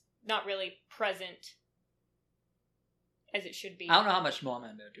that's not really present as it should be. I don't know how much more I'm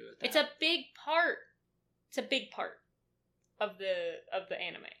going to do with that. It's a big part. It's a big part of the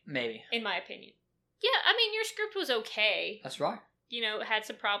anime. Maybe. In my opinion. Yeah, I mean, your script was okay. That's right. It had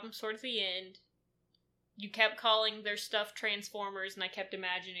some problems towards the end. You kept calling their stuff Transformers, and I kept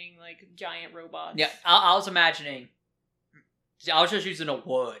imagining, giant robots. Yeah, I was imagining... I was just using a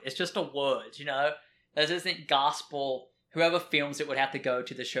word. It's just a word, This isn't gospel. Whoever films it would have to go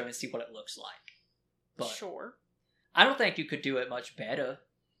to the show and see what it looks like. But sure. I don't think you could do it much better.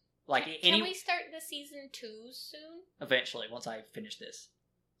 Can we start the season 2 soon? Eventually, once I finish this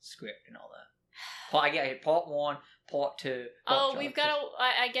script and all that. Part 1, Part 2. We've got to...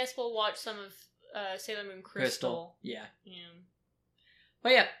 I guess we'll watch some of Sailor Moon Crystal. Yeah.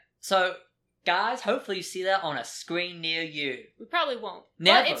 Well, yeah. So, guys, hopefully you see that on a screen near you. We probably won't.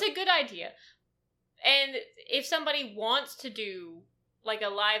 Never. But it's a good idea. And if somebody wants to do, a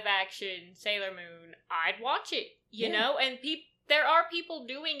live-action Sailor Moon, I'd watch it, you know? And there are people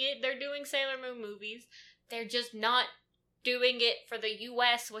doing it. They're doing Sailor Moon movies. They're just not doing it for the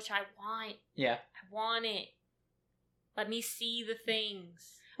US, which I want. Yeah. I want it. Let me see the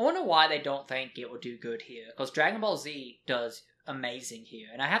things. I wonder why they don't think it will do good here. Because Dragon Ball Z does amazing here.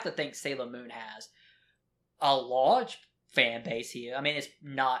 And I have to think Sailor Moon has a large fan base here. I mean, it's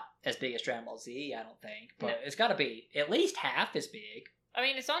not as big as Dragon Ball Z, I don't think. But it's got to be at least half as big. I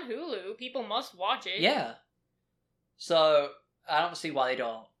mean, it's on Hulu. People must watch it. Yeah. So, I don't see why they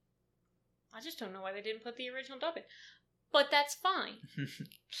don't. I just don't know why they didn't put the original dub in. But that's fine.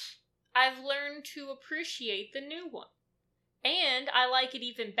 I've learned to appreciate the new one. And I like it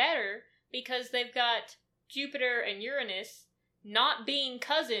even better because they've got Jupiter and Uranus not being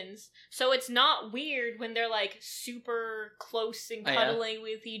cousins, so it's not weird when they're like super close and cuddling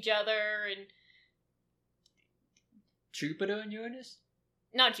with each other. And Jupiter and Uranus?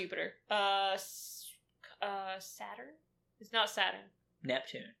 Not Jupiter. Saturn? It's not Saturn.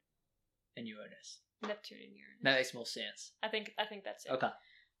 Neptune and Uranus. Neptune and Uranus. That makes more sense. I think that's it. Okay.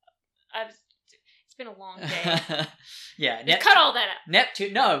 It's been a long day. Yeah. Cut all that out.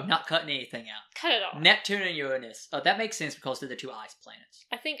 Neptune. No, not cutting anything out. Cut it off. Neptune and Uranus. Oh, that makes sense because they're the two ice planets.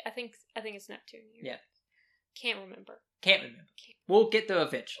 I think it's Neptune. Yeah. Can't remember. We'll get there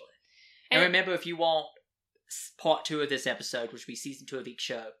eventually. And remember, if you want part 2 of this episode, which will be season 2 of each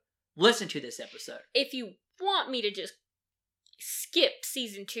show, listen to this episode. If you want me to just skip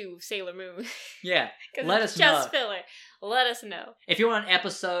season 2 of Sailor Moon. Yeah, let us know. Just filler. Let us know. If you want an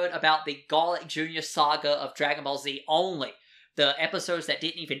episode about the Garlic Jr. saga of Dragon Ball Z only, the episodes that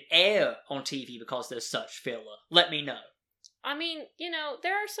didn't even air on TV because there's such filler, let me know. I mean,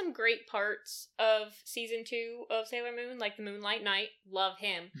 there are some great parts of season 2 of Sailor Moon, like the Moonlight Knight. Love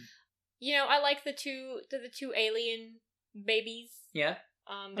him. I like the two alien babies. Yeah.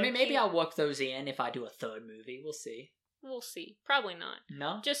 Maybe I'll work those in if I do a third movie. We'll see. We'll see. Probably not.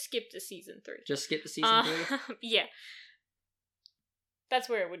 No? Just skip to season 3. Just skip to season 3? Yeah. That's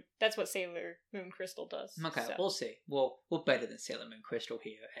what Sailor Moon Crystal does. Okay, so. We'll see. We're better than Sailor Moon Crystal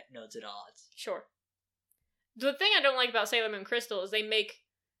here at Nerds at Odds. Sure. The thing I don't like about Sailor Moon Crystal is they make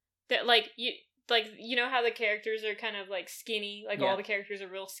that you know how the characters are kind of like skinny, all the characters are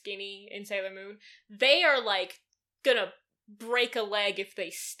real skinny in Sailor Moon. They are like gonna break a leg if they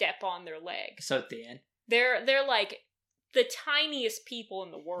step on their leg. So thin. They're like the tiniest people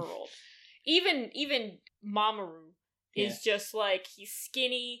in the world. Even Mamoru is just like, he's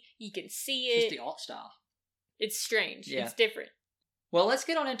skinny, you can see it. It's just the art style. It's strange. Yeah. It's different. Well, let's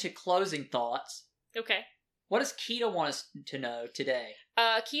get on into closing thoughts. Okay. What does Kita want us to know today?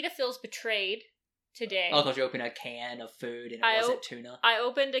 Kita feels betrayed today. Oh, because you opened a can of food and it wasn't tuna. I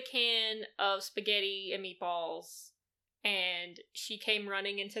opened a can of spaghetti and meatballs, and she came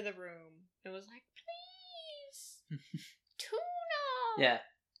running into the room and was like, please, tuna! Yeah.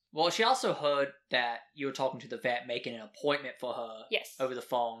 Well, she also heard that you were talking to the vet, making an appointment for her over the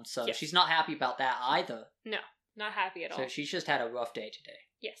phone, so she's not happy about that either. No, not happy at all. So she's just had a rough day today.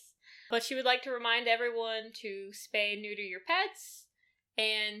 Yes. But she would like to remind everyone to spay and neuter your pets,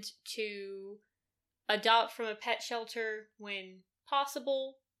 and to adopt from a pet shelter when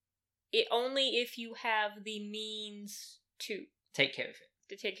possible. Only if you have the means to take care of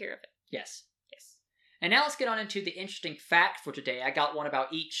it. Yes. Yes. And now let's get on into the interesting fact for today. I got one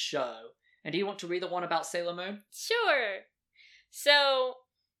about each show. And do you want to read the one about Sailor Moon? Sure. So,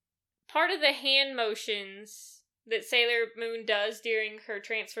 part of the hand motions that Sailor Moon does during her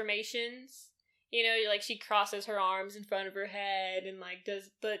transformations, like she crosses her arms in front of her head and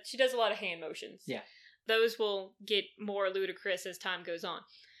she does a lot of hand motions. Yeah. Those will get more ludicrous as time goes on.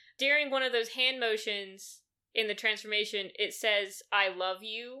 During one of those hand motions in the transformation, it says, I love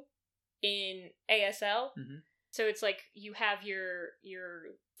you in ASL. Mm-hmm. So it's like you have your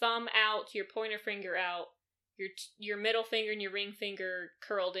thumb out, your pointer finger out, your middle finger and your ring finger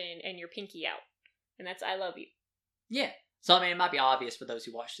curled in, and your pinky out. And that's I love you. Yeah. So, it might be obvious for those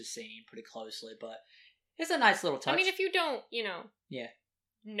who watch the scene pretty closely, but it's a nice little touch. If you don't,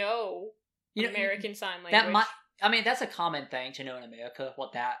 know American Sign Language. That's a common thing to know in America,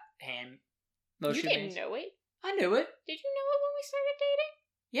 what that hand motion means. You didn't know it? I knew it. Did you know it when we started dating?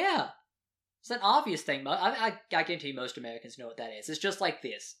 Yeah. It's an obvious thing. I guarantee most Americans know what that is. It's just like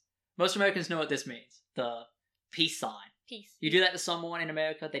this. Most Americans know what this means. The peace sign. Peace. You do that to someone in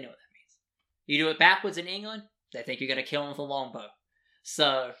America, they know what that means. You do it backwards in England, they think you're going to kill them with a longbow.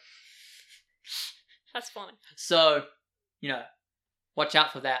 So... That's fun. So, watch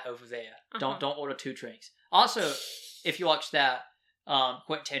out for that over there. Uh-huh. Don't order 2 drinks. Also, if you watch that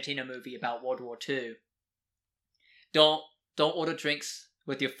Quentin Tarantino movie about World War II, don't order drinks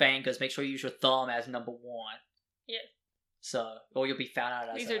with your fingers. Make sure you use your thumb as number 1. Yeah. So, or you'll be found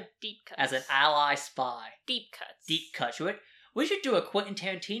out These are deep cuts. as an ally spy. Deep cuts. Deep cuts. We should do a Quentin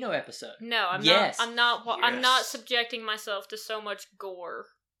Tarantino episode. No, I'm Yes. not. I'm not Yes. subjecting myself to so much gore.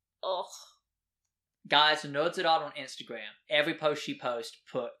 Ugh. Guys, Nerds It Out on Instagram. Every post she posts,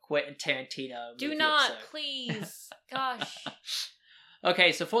 put Quentin Tarantino. Do movie not, episode. please. Gosh.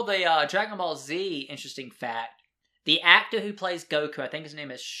 Okay, so for the Dragon Ball Z interesting fact, the actor who plays Goku, I think his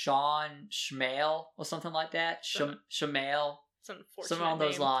name is Sean Schmale or something like that. Schmale. It's an unfortunate Something along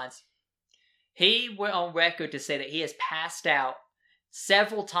those name. lines. He went on record to say that he has passed out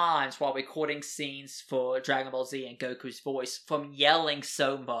several times while recording scenes for Dragon Ball Z and Goku's voice from yelling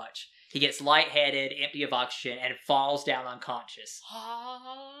so much. He gets lightheaded, empty of oxygen, and falls down unconscious.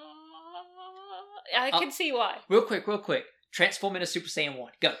 I can see why. Real quick. Transform into Super Saiyan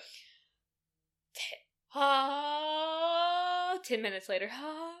 1. Go. 10 minutes later.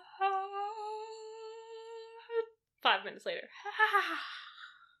 5 minutes later.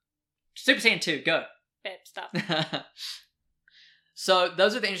 Super Saiyan 2. Go. Babe, stop. So,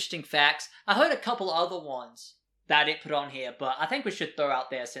 those are the interesting facts. I heard a couple other ones that I didn't put on here, but I think we should throw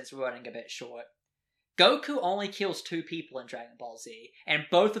out there since we're running a bit short. Goku only kills 2 people in Dragon Ball Z, and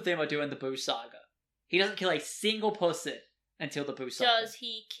both of them are doing the Buu Saga. He doesn't kill a single person until the Buu Saga. Does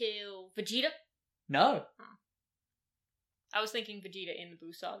he kill Vegeta? No. I was thinking Vegeta in the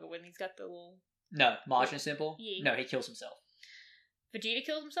Buu Saga when he's got the little... No. Majin symbol? Yeah. No, he kills himself. Vegeta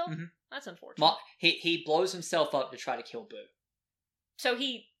kills himself? Mhm. That's unfortunate. He blows himself up to try to kill Buu. So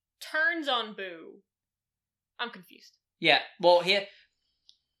he turns on Buu. I'm confused. Yeah, well, here...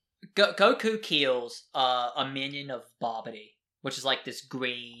 Goku kills a minion of Babidi, which is like this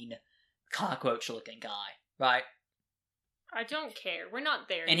green, cockroach-looking guy, right? I don't care. We're not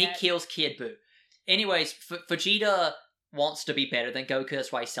there And yet. he kills Kid Buu. Anyways, Vegeta wants to be better than Goku,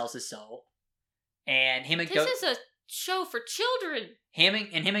 that's why he sells his soul. And him and This is a show for children. him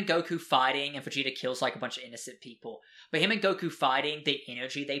and Goku fighting, and Vegeta kills like a bunch of innocent people. But him and Goku fighting, the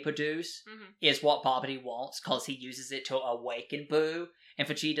energy they produce Mhm. is what Babidi wants, because he uses it to awaken Buu. And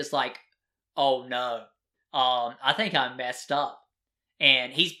Vegeta's like, oh no, I think I messed up.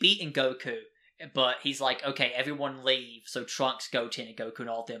 And he's beating Goku, but he's like, okay, everyone leave, so Trunks, Goten, and Goku and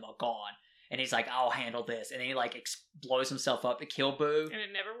all of them are gone. And he's like, I'll handle this. And then he like blows himself up to kill Buu. And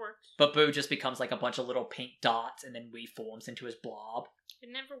it never works. But Buu just becomes like a bunch of little pink dots and then reforms into his blob. It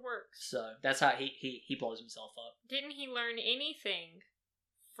never works. So that's how he blows himself up. Didn't he learn anything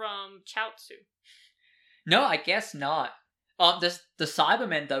from Chaozu? No, I guess not. The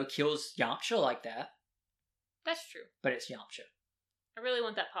Cyberman though kills Yamcha like that, That's true. but it's Yamcha. I really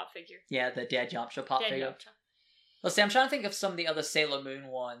want that pop figure. Yeah, the dead Yamcha pop Dead figure. Yamcha. Let's see, I'm trying to think of some of the other Sailor Moon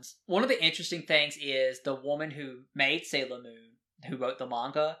ones. One of the interesting things is the woman who made Sailor Moon, who wrote the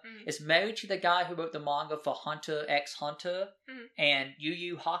manga, Mhm. is married to the guy who wrote the manga for Hunter x Hunter Mhm. and Yu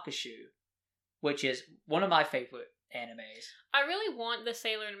Yu Hakusho, which is one of my favorite animes. I really want the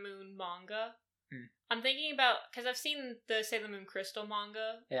Sailor Moon manga. I'm thinking about, because I've seen the Sailor Moon Crystal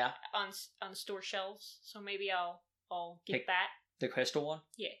manga Yeah, on store shelves, so maybe I'll get Pick- that. the crystal one?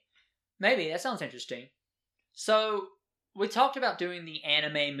 Yeah. Maybe, that sounds interesting. So, we talked about doing the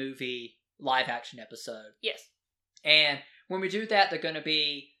anime movie live action episode. Yes. And when we do that, they're going to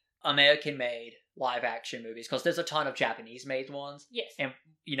be American made live action movies, because there's a ton of Japanese made ones. Yes. And,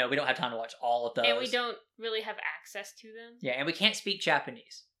 we don't have time to watch all of those. And we don't really have access to them. Yeah, and we can't speak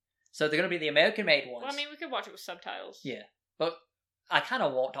Japanese. So they're going to be the American made ones. Well, I mean, we could watch it with subtitles. Yeah. But I kind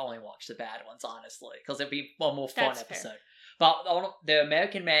of want to only watch the bad ones, honestly, because it'd be a more fun That's fair. episode. But the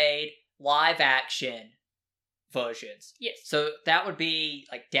American made live action versions. Yes. So that would be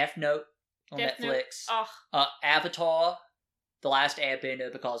like Death Note on Death Note. Netflix. Ugh. Avatar, The Last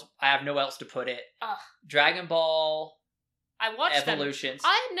Airbender, because I have nowhere else to put it. Ugh. Dragon Ball I watched them. Evolutions.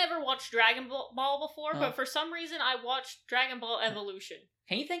 I had never watched Dragon Ball before, Oh. but for some reason I watched Dragon Ball Evolution.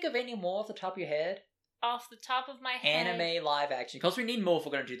 Can you think of any more off the top of your head? Off the top of my head. Anime live action. Because we need more if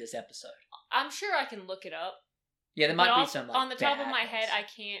we're going to do this episode. I'm sure I can look it up. Yeah, there might But be off- some like on the top of bad my head, ones. I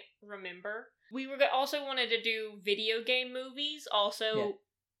can't remember. We were also wanted to do video game movies, also Yeah.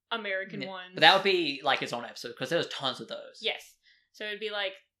 American Yeah. ones. But that would be like its own episode, because there's tons of those. Yes. So it'd be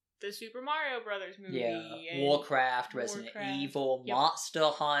like the Super Mario Brothers movie. Yeah, and Warcraft, Resident Warcraft. Evil, Yep. Monster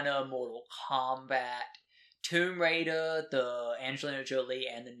Hunter, Mortal Kombat, Tomb Raider, the Angelina Jolie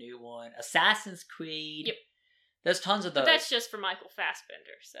and the new one, Assassin's Creed. Yep. There's tons of those. But that's just for Michael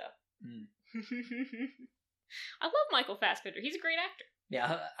Fassbender, so. Mm. I love Michael Fassbender. He's a great actor.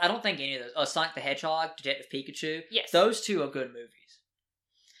 Yeah, I don't think any of those. Sonic the Hedgehog, Detective Pikachu. Yes. Those two are good movies.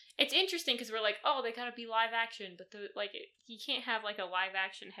 It's interesting because we're like, oh, they gotta be live action, but you can't have like a live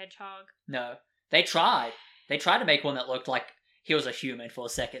action hedgehog. No, they tried. They tried to make one that looked like he was a human for a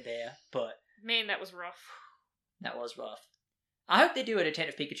second there, but Man, that was rough. that was rough. I hope they do a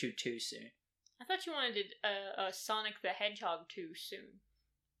Detective Pikachu 2 soon. I thought you wanted a Sonic the Hedgehog 2 soon.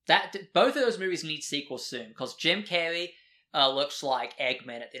 Both of those movies need sequels soon, because Jim Carrey looks like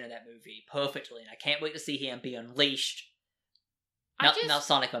Eggman at the end of that movie perfectly, and I can't wait to see him be unleashed. Not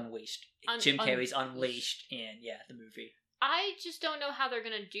Sonic Unleashed. Jim Carrey's unleashed in, the movie. I just don't know how they're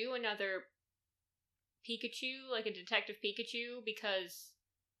gonna do another Pikachu, like a Detective Pikachu, because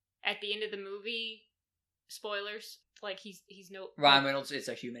at the end of the movie, spoilers, like he's no... Ryan Reynolds is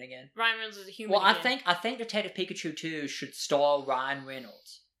a human again. Ryan Reynolds is a human again. I think Detective Pikachu 2 should star Ryan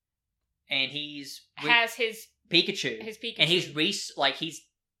Reynolds. And he's... has his... Pikachu. His Pikachu. And he's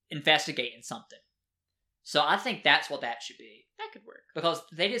investigating something. So I think that's what that should be. That could work. Because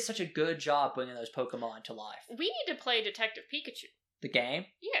they did such a good job bringing those Pokemon to life. We need to play Detective Pikachu. The game?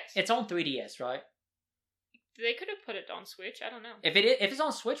 Yes. It's on 3DS, right? They could have put it on Switch. I don't know. If it's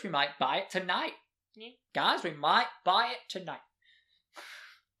on Switch, we might buy it tonight. Yeah. Guys, we might buy it tonight.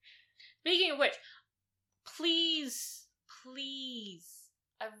 Speaking of which, please,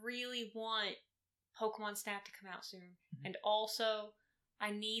 I really want Pokemon Snap to come out soon. Mm-hmm. And also,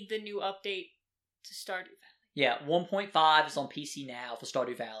 I need the new update to Stardew Valley. Yeah, 1.5 is on PC now for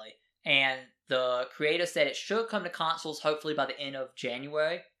Stardew Valley. And the creator said it should come to consoles hopefully by the end of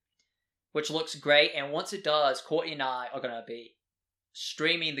January, which looks great. And once it does, Courtney and I are going to be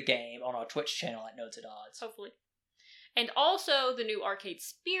streaming the game on our Twitch channel at Nodes at Odds. Hopefully. And also the new Arcade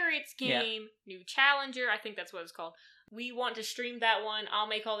Spirits game, new Challenger, I think that's what it's called. We want to stream that one. I'll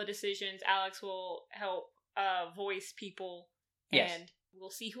make all the decisions. Alex will help voice people. Yes. And we'll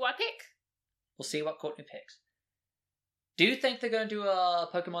see who I pick. We'll see what Courtney picks. Do you think they're going to do a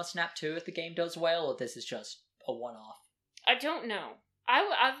Pokemon Snap 2 if the game does well, or this is just a one-off? I don't know.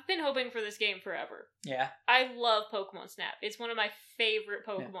 I've been hoping for this game forever. Yeah. I love Pokemon Snap. It's one of my favorite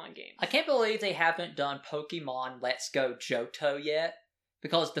Pokemon games. I can't believe they haven't done Pokemon Let's Go Johto yet,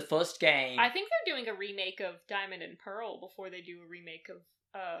 because the first game... I think they're doing a remake of Diamond and Pearl before they do a remake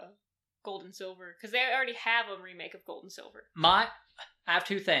of Gold and Silver, because they already have a remake of Gold and Silver. I have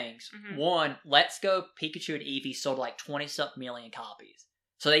two things. Mm-hmm. One, Let's Go Pikachu and Eevee sold like 20-something million copies.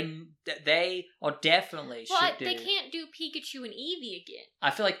 So they are definitely should do... But they can't do Pikachu and Eevee again. I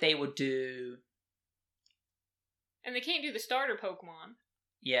feel like they would do... And they can't do the starter Pokemon.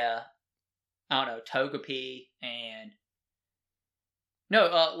 Yeah. I don't know, Togepi and...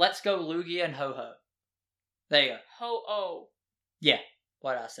 No, Let's Go Lugia and Ho-Oh. There you go. Ho-Oh. Yeah.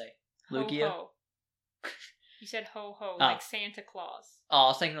 What did I say? Lugia? Ho-Ho. You said ho-ho, like Santa Claus. Oh, I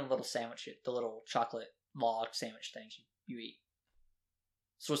was thinking of the little sandwich, the little chocolate log sandwich things you eat.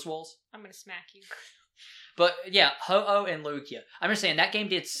 Swiss rolls? I'm gonna smack you. But yeah, Ho-Oh and Lugia. I'm just saying that game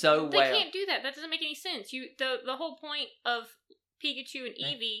did so well. They can't do that. That doesn't make any sense. The whole point of Pikachu and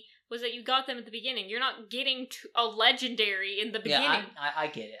Eevee was that you got them at the beginning. You're not getting a legendary in the beginning. Yeah, I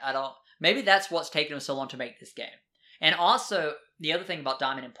get it. I don't. Maybe that's what's taken them so long to make this game. And also, the other thing about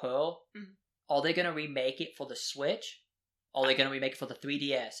Diamond and Pearl, are they going to remake it for the Switch? Or are they going to remake it for the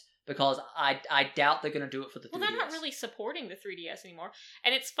 3DS? Because I doubt they're going to do it for the 3DS. Well, they're not really supporting the 3DS anymore.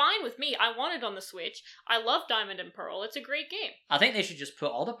 And it's fine with me. I want it on the Switch. I love Diamond and Pearl. It's a great game. I think they should just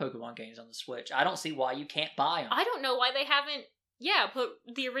put all the Pokemon games on the Switch. I don't see why you can't buy them. I don't know why they haven't, put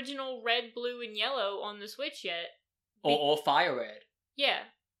the original Red, Blue, and Yellow on the Switch yet. Or Fire Red. Yeah.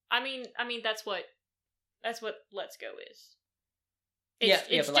 I mean that's what Let's Go is.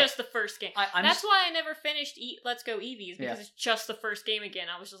 It's just the first game. That's why I never finished Let's Go Eevee, because it's just the first game again.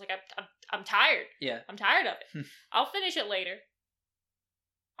 I was just like, I'm tired. Yeah. I'm tired of it. I'll finish it later.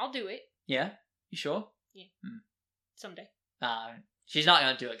 I'll do it. Yeah? You sure? Yeah. Someday. She's not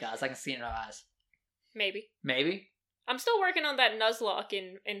going to do it, guys. I can see it in her eyes. Maybe. Maybe? I'm still working on that Nuzlocke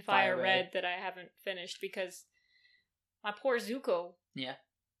in Fire Red that I haven't finished, because my poor Zuko. Yeah.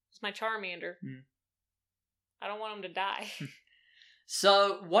 It's my Charmander. I don't want him to die.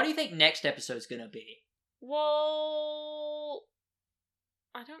 So, what do you think next episode's gonna be? Well,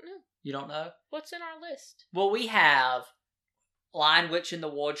 I don't know. You don't know? What's in our list? Well, we have Lion Witch in the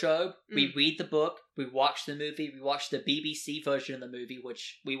Wardrobe. We read the book. We watch the movie. We watch the BBC version of the movie,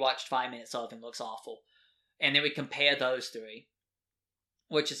 which we watched 5 minutes of and looks awful. And then we compare those three,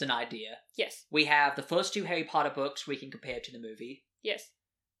 which is an idea. Yes. We have the first 2 Harry Potter books we can compare to the movie. Yes.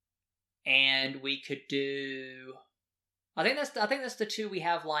 And we could do... I think that's the 2 we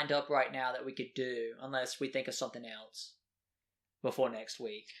have lined up right now that we could do, unless we think of something else before next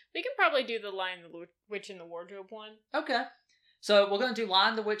week. We can probably do the Lion the Witch in the Wardrobe one. Okay. So we're going to do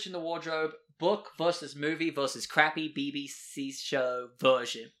Lion the Witch in the Wardrobe, book versus movie versus crappy BBC show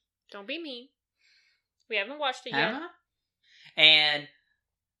version. Don't be mean. We haven't watched it yet. And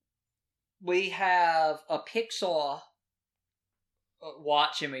we have a Pixar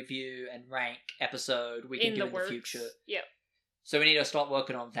watch and review and rank episode we can do in the future. Yep. So we need to start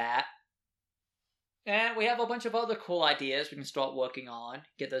working on that. And we have a bunch of other cool ideas we can start working on.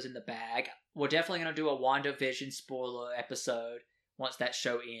 Get those in the bag. We're definitely going to do a WandaVision spoiler episode once that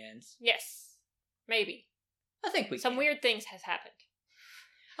show ends. Yes. Maybe. I think we Some weird things has happened.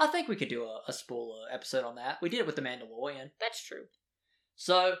 I think we could do a spoiler episode on that. We did it with The Mandalorian. That's true.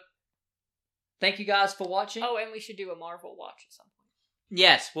 So, thank you guys for watching. Oh, and we should do a Marvel watch at some point.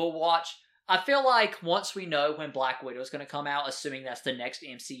 Yes, we'll watch. I feel like once we know when Black Widow is going to come out, assuming that's the next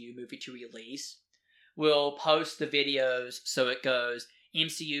MCU movie to release, we'll post the videos so it goes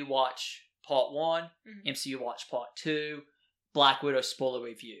MCU watch part 1, MCU watch part 2, Black Widow spoiler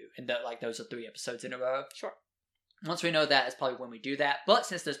review, and those are 3 episodes in a row. Sure. Once we know that, it's probably when we do that. But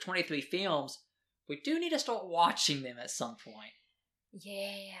since there's 23 films, we do need to start watching them at some point.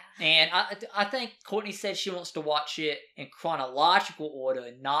 Yeah. And I think Courtney said she wants to watch it in chronological order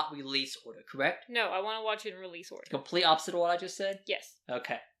and not release order, correct? No, I want to watch it in release order. Complete opposite of what I just said? Yes.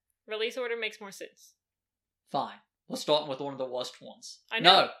 Okay. Release order makes more sense. Fine. We'll start with one of the worst ones. I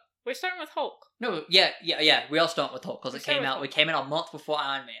know. No. We're starting with Hulk. No, yeah. We all start with Hulk because it came out. We came out a month before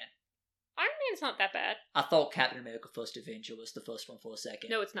Iron Man. Iron Man's not that bad. I thought Captain America: First Avenger was the first one for a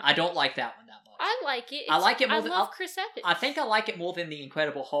second. No, it's not. I don't like that one that much. I like it. I like it more I than love Chris Evans. I think I like it more than the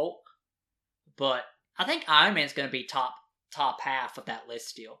Incredible Hulk, but I think Iron Man's going to be top half of that list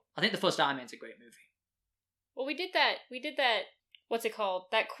still. I think the first Iron Man's a great movie. Well, we did that. What's it called?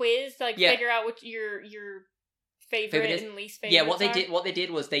 That quiz, figure out what your favorite and least favorite. Yeah, what they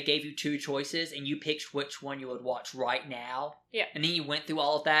did was they gave you 2 choices and you picked which one you would watch right now. Yeah. And then you went through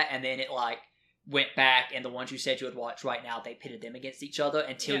all of that and then it went back and the ones you said you would watch right now, they pitted them against each other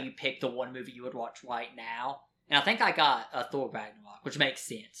until you picked the one movie you would watch right now. And I think I got Thor Ragnarok, which makes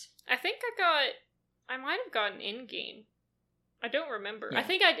sense. I think I might have gotten Endgame. I don't remember. Yeah. I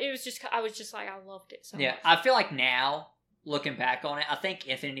think I was just like, I loved it so much. Yeah, I feel like now, looking back on it, I think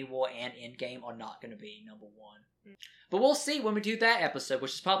Infinity War and Endgame are not going to be number 1. But we'll see when we do that episode,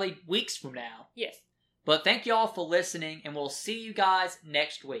 which is probably weeks from now. Yes. But thank y'all for listening, and we'll see you guys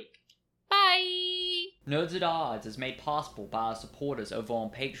next week. Bye! Nerds at Odds is made possible by our supporters over on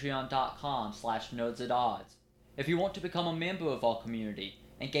patreon.com/nerdsatodds. If you want to become a member of our community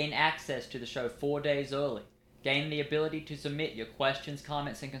and gain access to the show 4 days early, gain the ability to submit your questions,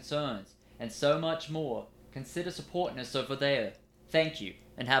 comments, and concerns, and so much more, consider supporting us over there. Thank you,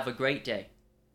 and have a great day.